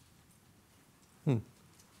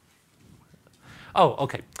Oh,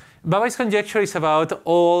 okay. Babai's conjecture is about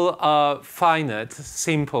all finite,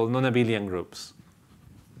 simple, non-abelian groups.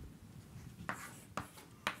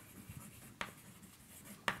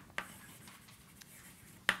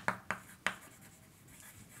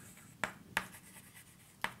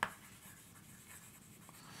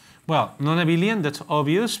 Well, non-abelian, that's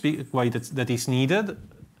obvious, why that is needed.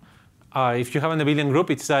 If you have an abelian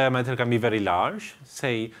group, its diameter can be very large.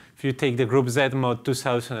 Say, if you take the group Z mod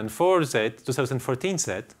 2014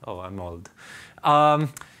 Z, oh, I'm old,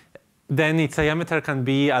 then its diameter can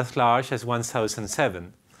be as large as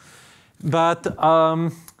 1007. But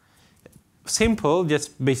simple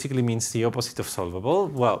just basically means the opposite of solvable.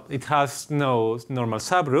 Well, it has no normal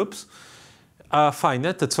subgroups.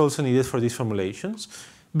 Finite, that's also needed for these formulations.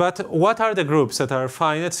 But what are the groups that are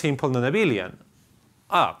finite, simple, non-abelian?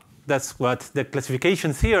 That's what the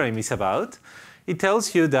classification theorem is about. It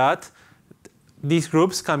tells you that these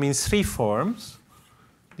groups come in three forms.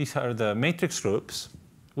 These are the matrix groups,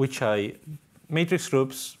 matrix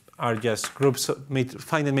groups are just groups,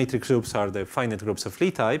 finite matrix groups are the finite groups of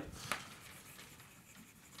Lie type.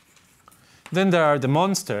 Then there are the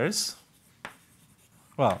monsters.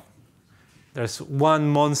 Well, there's one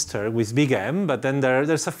monster with big M, but then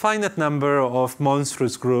there's a finite number of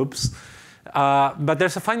monstrous groups. But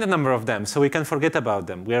there's a finite number of them, so we can forget about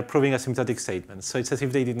them. We are proving asymptotic statements, so it's as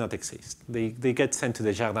if they did not exist. They get sent to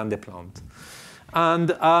the Jardin des Plantes. And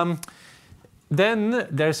then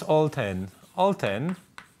there's all 10. All 10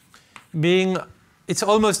 being, it's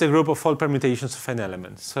almost the group of all permutations of n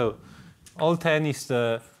elements. So all 10 is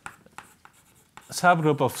the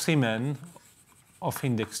subgroup of Siemens of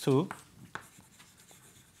index 2.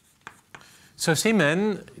 So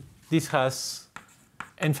Siemens, this has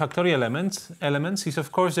n factorial elements is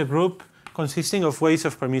of course a group consisting of ways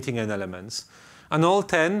of permuting n elements. And all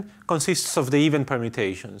 10 consists of the even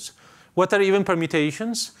permutations. What are even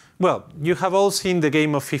permutations? Well, you have all seen the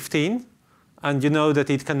game of 15, and you know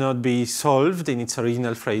that it cannot be solved in its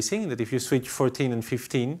original phrasing, that if you switch 14 and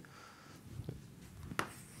 15,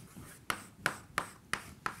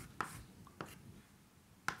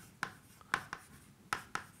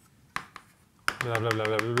 blah, blah, blah,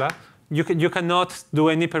 blah, blah, blah. You cannot do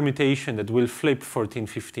any permutation that will flip 14,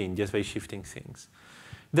 15 just by shifting things.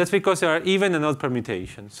 That's because there are even and odd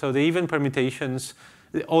permutations. So the even permutations,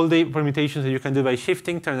 all the permutations that you can do by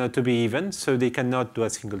shifting turn out to be even, so they cannot do a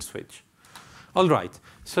single switch. All right,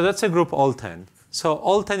 so that's a group all 10. So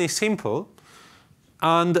all 10 is simple,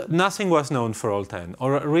 and nothing was known for all 10,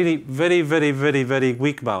 or really very, very, very, very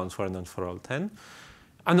weak bounds were known for all 10.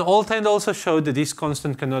 And all 10 also showed that this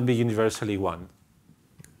constant cannot be universally 1.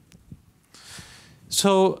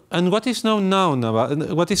 So, and what is known now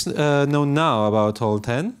about all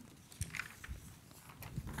 10?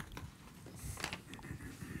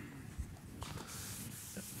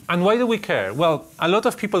 And why do we care? Well, a lot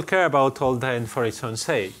of people care about all 10 for its own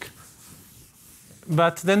sake.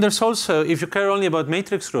 But then there's also, if you care only about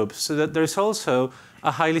matrix groups, so that there's also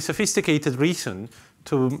a highly sophisticated reason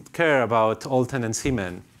to care about all 10 and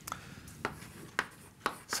Siemens.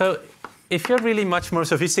 So if you're really much more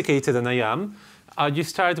sophisticated than I am, you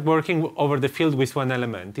start working over the field with one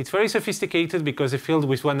element. It's very sophisticated because the field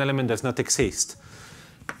with one element does not exist.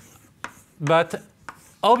 But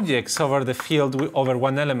objects over the field over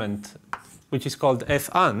one element, which is called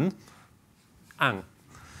F_an,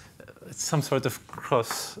 it's some sort of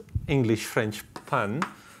cross English-French pun,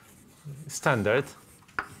 standard.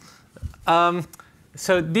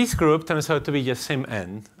 So this group turns out to be just sim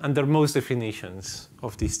n under most definitions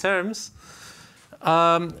of these terms.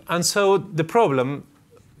 And so the problem,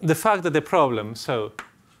 the fact that the problem, so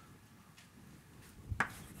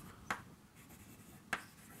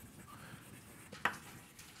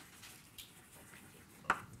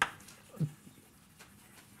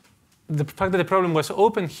the fact that the problem was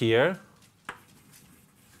open here,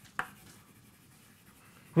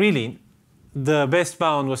 really, the best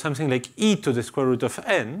bound was something like e to the square root of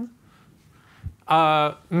n,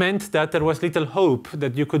 meant that there was little hope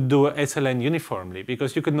that you could do SLN uniformly,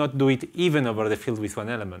 because you could not do it even over the field with one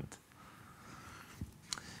element.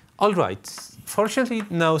 All right, fortunately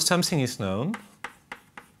now something is known.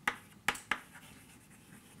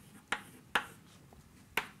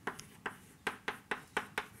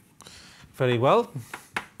 Very well.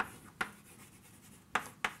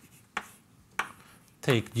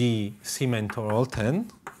 Take G cement or all 10.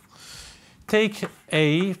 Take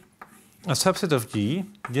a subset of G,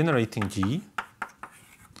 generating G.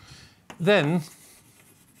 Then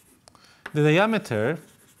the diameter,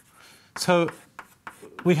 so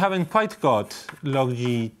we haven't quite got log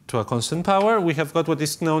G to a constant power. We have got what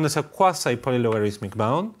is known as a quasi-polylogarithmic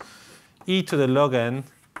bound, e to the log n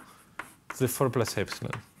to the 4 plus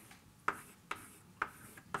epsilon.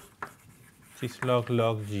 This is log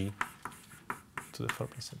G to the 4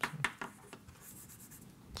 plus epsilon.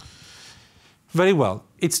 Very well.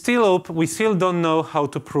 It's still open. We still don't know how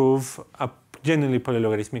to prove a genuinely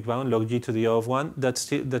polylogarithmic bound, log G to the O of 1. That's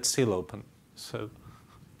still open. So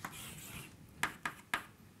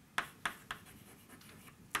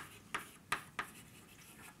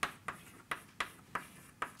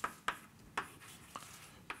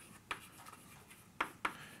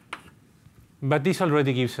but this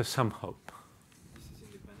already gives us some hope.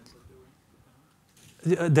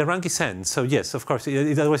 The rank is n, so yes, of course.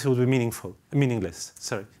 Otherwise, it would be meaningless.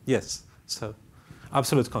 Sorry. Yes. So,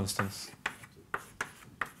 absolute constants.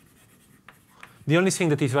 The only thing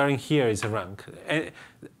that is varying here is a rank.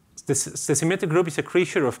 The symmetric group is a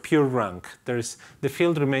creature of pure rank. The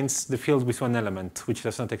field remains the field with one element, which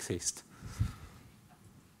does not exist.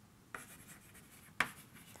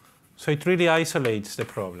 So it really isolates the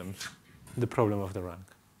problem of the rank.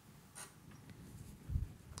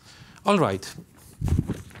 All right.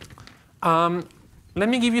 Let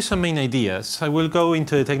me give you some main ideas. I will go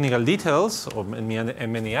into the technical details and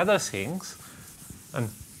many other things, and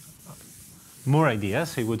more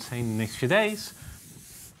ideas, I would say, in the next few days.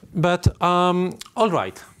 But all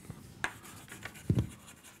right.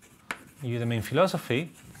 You the main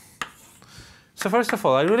philosophy. So first of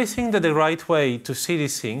all, I really think that the right way to see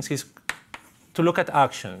these things is to look at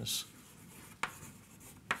actions.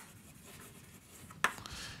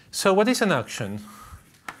 So what is an action?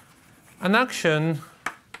 An action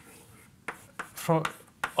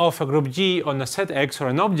of a group G on a set X or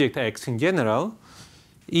an object X in general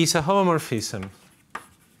is a homomorphism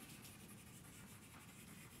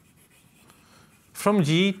from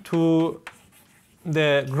G to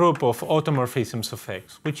the group of automorphisms of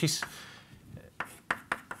X, which is,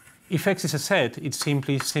 if X is a set, it's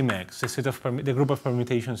simply sim X, the group of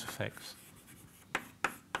permutations of X.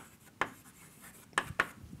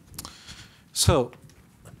 So,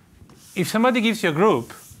 if somebody gives you a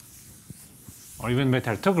group, or even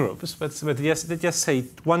better, two groups, but let's just say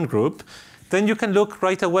one group, then you can look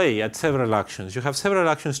right away at several actions. You have several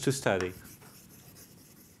actions to study.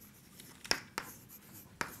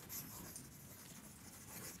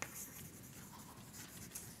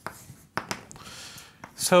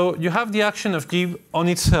 So you have the action of G on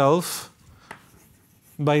itself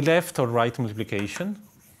by left or right multiplication.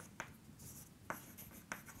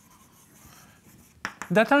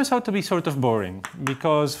 That turns out to be sort of boring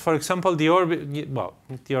because, for example, the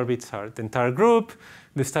orbits are the entire group,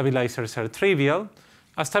 the stabilizers are trivial.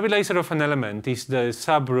 A stabilizer of an element is the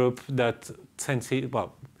subgroup that it's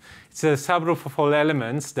a subgroup of all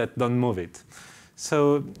elements that don't move it.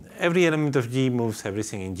 So every element of G moves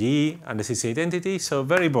everything in G, unless it's the identity, so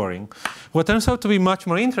very boring. What turns out to be much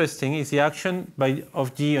more interesting is the action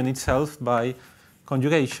of G on itself by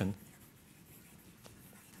conjugation.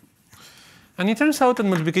 And it turns out that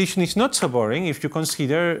multiplication is not so boring if you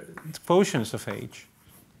consider the quotients of H.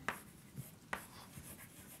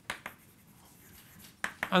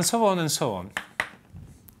 And so on and so on.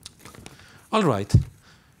 All right.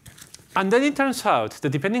 And then it turns out that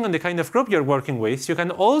depending on the kind of group you're working with, you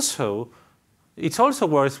can also, it's also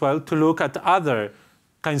worthwhile to look at other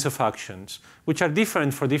kinds of actions, which are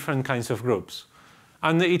different for different kinds of groups.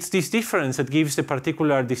 And it's this difference that gives the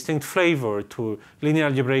particular distinct flavor to linear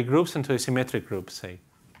algebraic groups and to a symmetric group, say.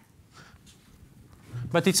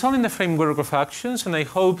 But it's all in the framework of actions, and I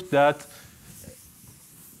hope that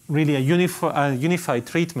really a unified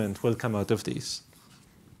treatment will come out of this.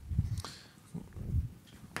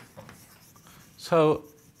 So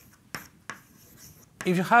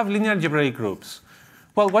if you have linear algebraic groups,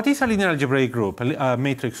 well, what is a linear algebraic group, a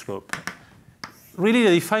matrix group? Really,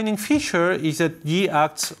 the defining feature is that G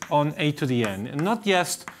acts on A to the n, and not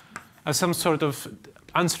just as some sort of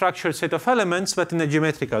unstructured set of elements, but in a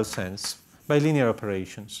geometrical sense, by linear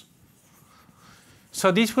operations.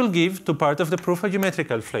 So this will give to part of the proof a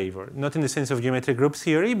geometrical flavor, not in the sense of geometric group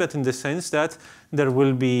theory, but in the sense that there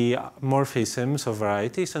will be morphisms of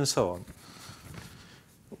varieties and so on.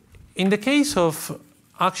 In the case of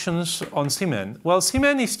actions on Cn, well,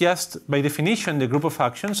 Cn is just, by definition, the group of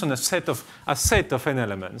actions on a set of n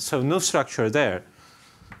elements, so no structure there.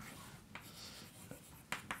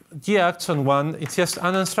 G acts on one, it's just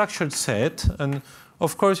an unstructured set, and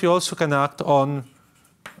of course you also can act on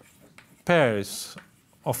pairs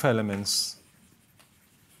of elements,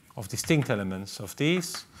 of distinct elements of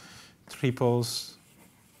these, triples,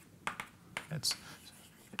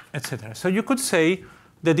 etc. So you could say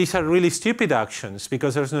that these are really stupid actions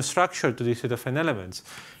because there's no structure to this set of n elements.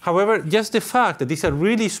 However, just the fact that these are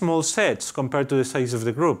really small sets compared to the size of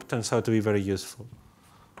the group turns out to be very useful.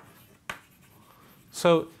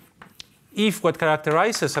 So if what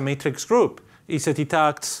characterizes a matrix group is that it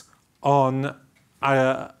acts on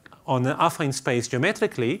an affine space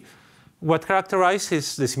geometrically, what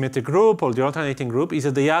characterizes the symmetric group or the alternating group is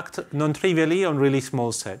that they act non-trivially on really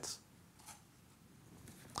small sets.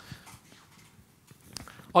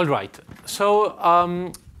 All right,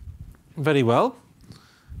 so very well.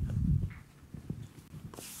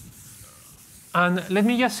 And let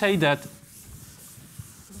me just say that,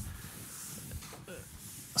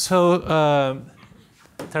 so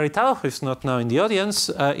Taritao, who is not now in the audience,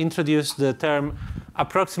 introduced the term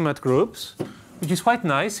approximate groups, which is quite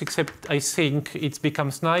nice, except I think it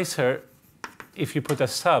becomes nicer if you put a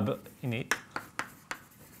sub in it.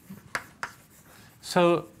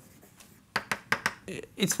 So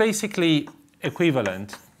it's basically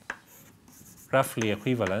equivalent, roughly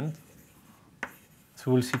equivalent,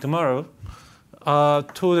 so we'll see tomorrow,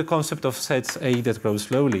 to the concept of sets A that grow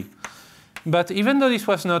slowly. But even though this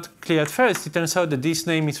was not clear at first, it turns out that this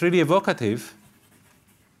name is really evocative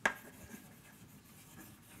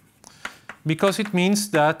because it means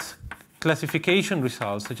that classification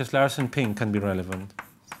results, such as Larsen-Pink, can be relevant.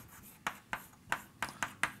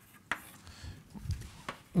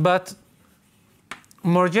 But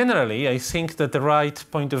more generally, I think that the right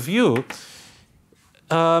point of view,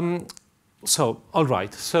 so, all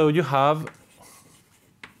right, so you have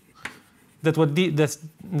that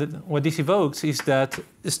what this evokes is that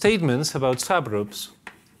statements about subgroups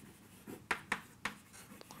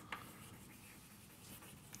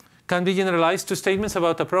can be generalized to statements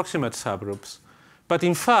about approximate subgroups. But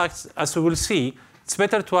in fact, as we will see, it's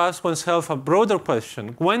better to ask oneself a broader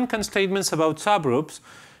question. When can statements about subgroups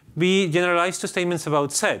be generalized to statements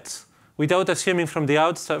about sets without assuming from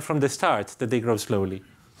the start that they grow slowly?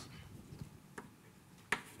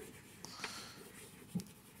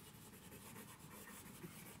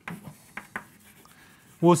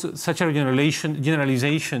 Would such a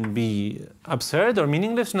generalization be absurd or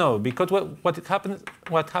meaningless? No, because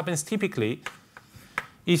what happens typically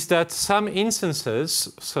is that some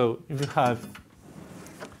instances, so if you have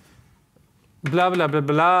blah, blah, blah,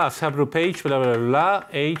 blah, a subgroup H, blah, blah, blah,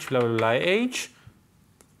 H, blah, blah, blah, H,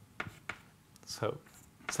 so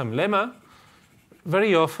some lemma,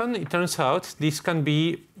 very often it turns out this can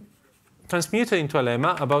be transmuted into a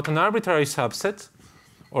lemma about an arbitrary subset,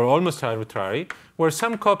 or almost arbitrary, where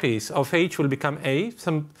some copies of H will become A,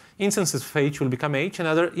 some instances of H will become H, and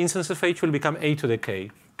other instances of H will become A to the K,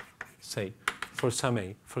 say, for some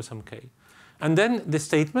A, for some K. And then the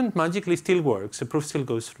statement magically still works, the proof still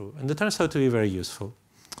goes through, and that turns out to be very useful.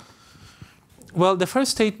 Well, the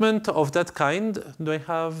first statement of that kind, do I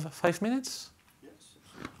have 5 minutes? Yes.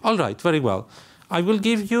 All right, very well. I will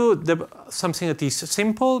give you something that is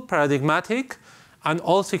simple, paradigmatic, and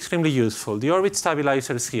also extremely useful, the orbit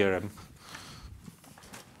stabilizer theorem.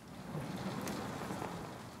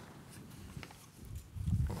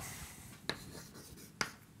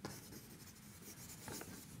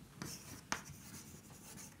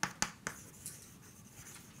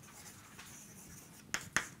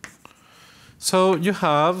 So you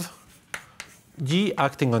have G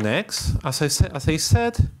acting on X. As I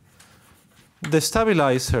said, the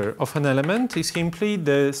stabilizer of an element is simply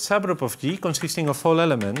the subgroup of G consisting of all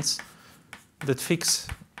elements that fix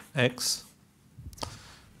X,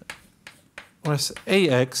 whereas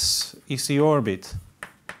AX is the orbit.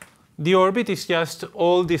 The orbit is just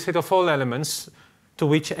all the set of all elements to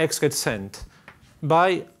which X gets sent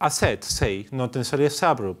by a set, say, not necessarily a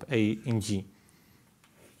subgroup, A in G.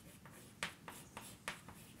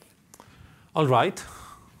 All right.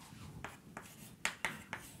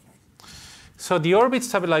 So the orbit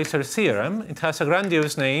stabilizer theorem, it has a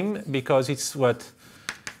grandiose name because it's what,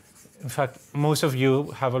 in fact, most of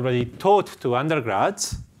you have already taught to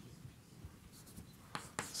undergrads.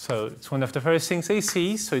 So it's one of the first things they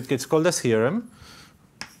see, so it gets called a theorem,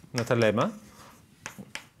 not a lemma.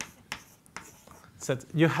 So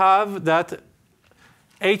you have that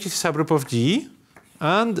H is a subgroup of G,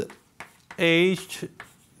 and H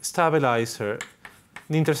stabilizer,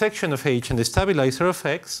 the intersection of H and the stabilizer of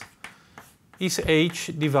X, is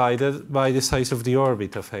H divided by the size of the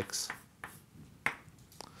orbit of X.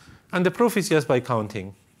 And the proof is just by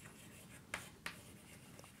counting.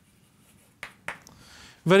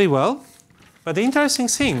 very well. But the interesting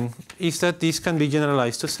thing is that this can be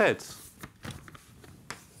generalized to sets.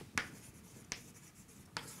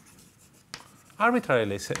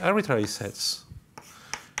 Arbitrary sets.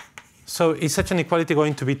 So is such an equality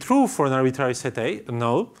going to be true for an arbitrary set A?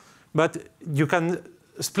 No. But you can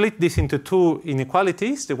split this into two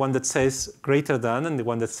inequalities, the one that says greater than and the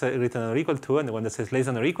one that says greater than or equal to and the one that says less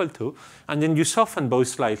than or equal to, and then you soften both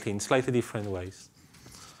slightly in slightly different ways.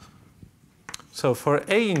 So for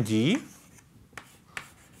A in G,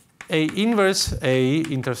 A inverse A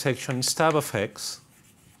intersection stab of X.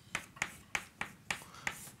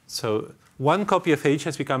 So one copy of H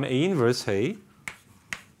has become A inverse A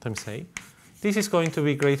times A. This is going to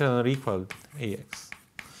be greater than or equal to AX.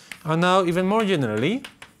 And now, even more generally,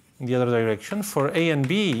 in the other direction, for A and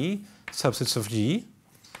B subsets of G,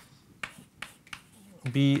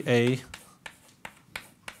 BA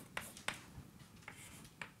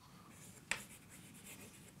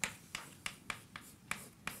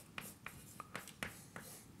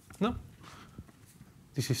no,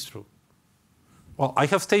 this is true. Well, I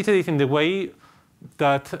have stated it in the way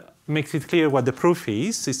that makes it clear what the proof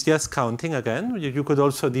is. It's just counting again. You could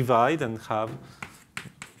also divide and have,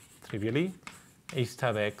 trivially, A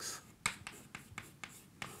stab X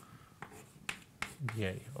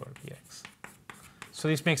BA over BX. So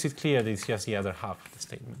this makes it clear that it's just the other half of the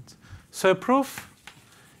statement. So a proof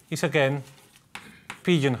is, again,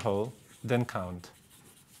 pigeonhole, then count.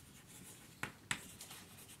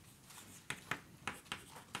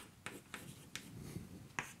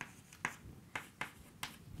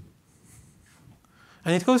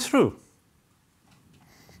 And it goes through.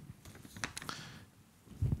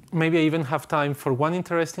 Maybe I even have time for one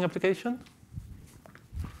interesting application.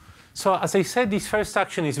 So as I said, this first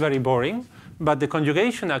action is very boring, but the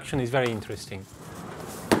conjugation action is very interesting.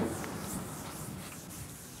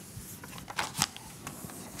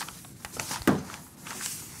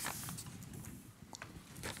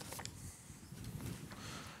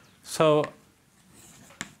 So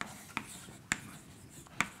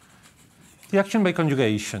the action by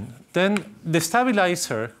conjugation. Then the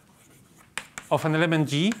stabilizer of an element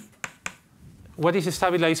G. What is the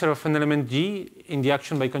stabilizer of an element G in the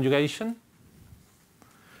action by conjugation?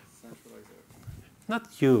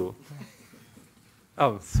 Not you.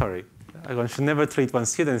 Oh, sorry. I should never treat one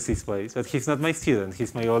student this way, but he's not my student.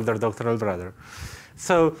 He's my older doctoral brother.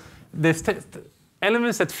 So the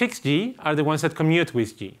elements that fix G are the ones that commute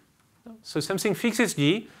with G. So something fixes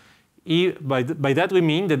G. By that we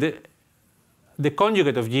mean that the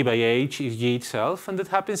conjugate of G by H is G itself, and that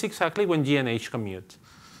happens exactly when G and H commute.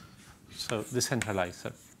 So the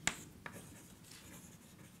centralizer.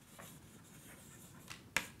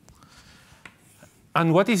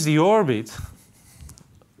 And what is the orbit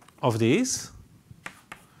of this?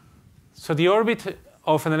 So the orbit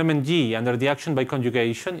of an element G under the action by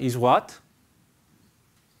conjugation is what?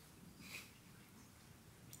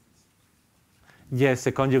 Yes,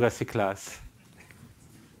 the conjugacy class.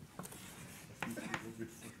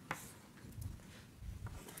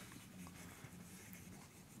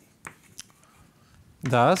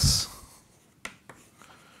 Thus,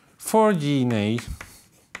 for G in A,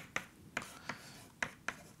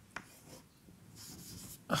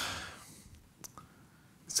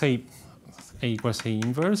 say A equals A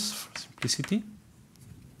inverse for simplicity,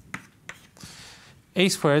 A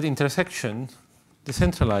squared intersection the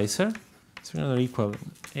centralizer is another equal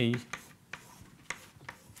A.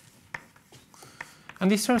 And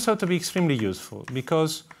this turns out to be extremely useful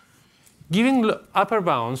because giving upper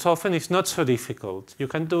bounds often is not so difficult. You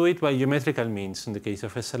can do it by geometrical means in the case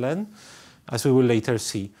of SLN, as we will later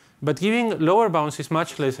see. But giving lower bounds is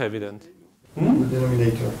much less evident. The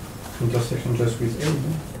denominator, intersection just with A.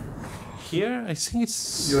 No? Here, I think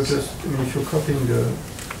it's... You're just, I mean, if you're copying the...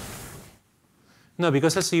 No,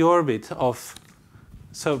 because that's the orbit of...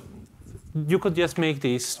 So you could just make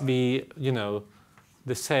this be, you know,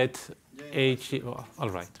 the set H... Oh, all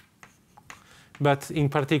right. But in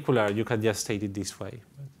particular, you can just state it this way.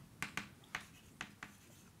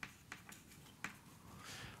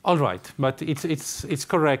 All right, but it's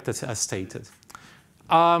correct as stated.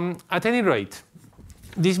 At any rate,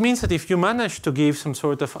 this means that if you manage to give some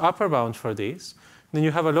sort of upper bound for this, then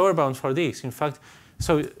you have a lower bound for this. In fact,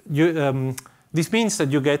 so this means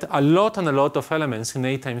that you get a lot and a lot of elements in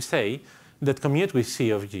A times A that commute with C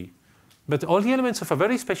of G. But all the elements of a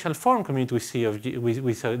very special form commute with C of G,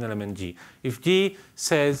 with an element G. If G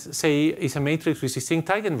says, say, is a matrix with distinct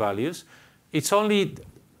eigenvalues, it's only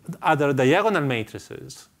other diagonal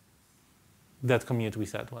matrices that commute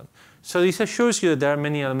with that one. So this assures you that there are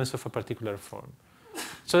many elements of a particular form.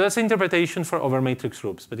 So that's the interpretation for over matrix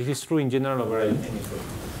groups, but it is true in general over any group.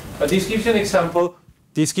 But this gives you an example.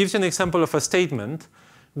 This gives you an example of a statement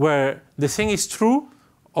where the thing is true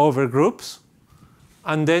over groups,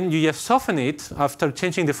 and then you just soften it after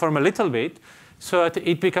changing the form a little bit so that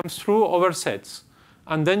it becomes true over sets.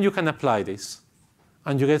 And then you can apply this,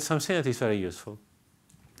 and you get something that is very useful.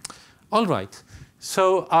 All right.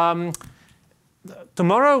 So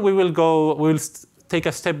tomorrow we'll take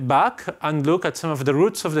a step back and look at some of the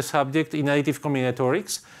roots of the subject in additive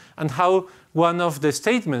combinatorics and how one of the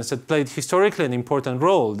statements that played historically an important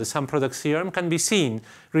role, the sum product theorem, can be seen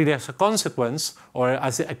really as a consequence or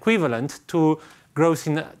as the equivalent to growth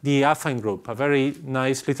in the affine group, a very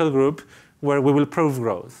nice little group where we will prove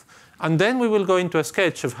growth. And then we will go into a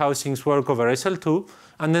sketch of how things work over SL2.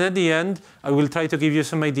 And then at the end, I will try to give you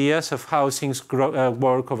some ideas of how things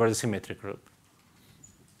work over the symmetric group.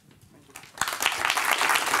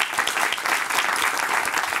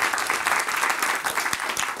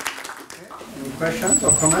 Any questions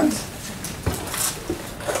or comments?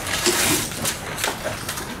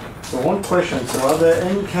 So one question, so are there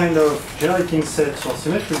any kind of generating sets or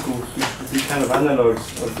symmetric groups which would be kind of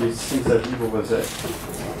analogs of these things that live over there?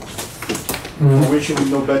 Which you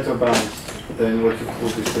would know better about than what you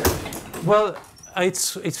proved is there? Well,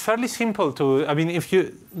 it's fairly simple to, I mean, if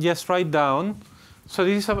you just write down, so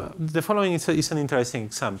this is the following is an interesting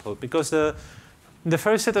example, because the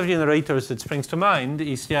first set of generators that springs to mind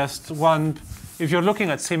is just one, if you're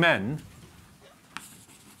looking at Sim,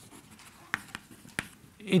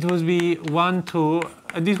 it would be 1, 2,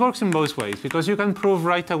 this works in both ways, because you can prove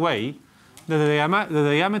right away that the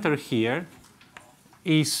diameter here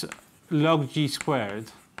is log g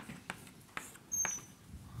squared.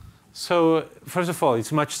 So first of all,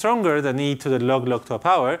 it's much stronger than e to the log to a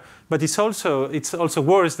power, but it's also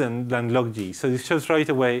worse than log g. So it shows right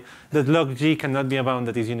away that log g cannot be a bound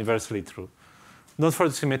that is universally true. Not for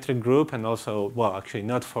the symmetric group, and also, well, actually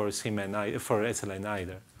not for for SLN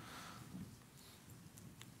either.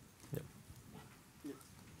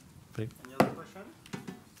 Any other question?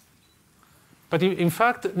 But in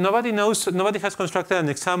fact, nobody has constructed an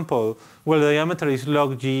example where the diameter is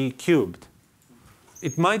log g cubed.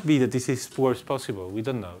 It might be that this is worse possible. We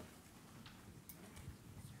don't know.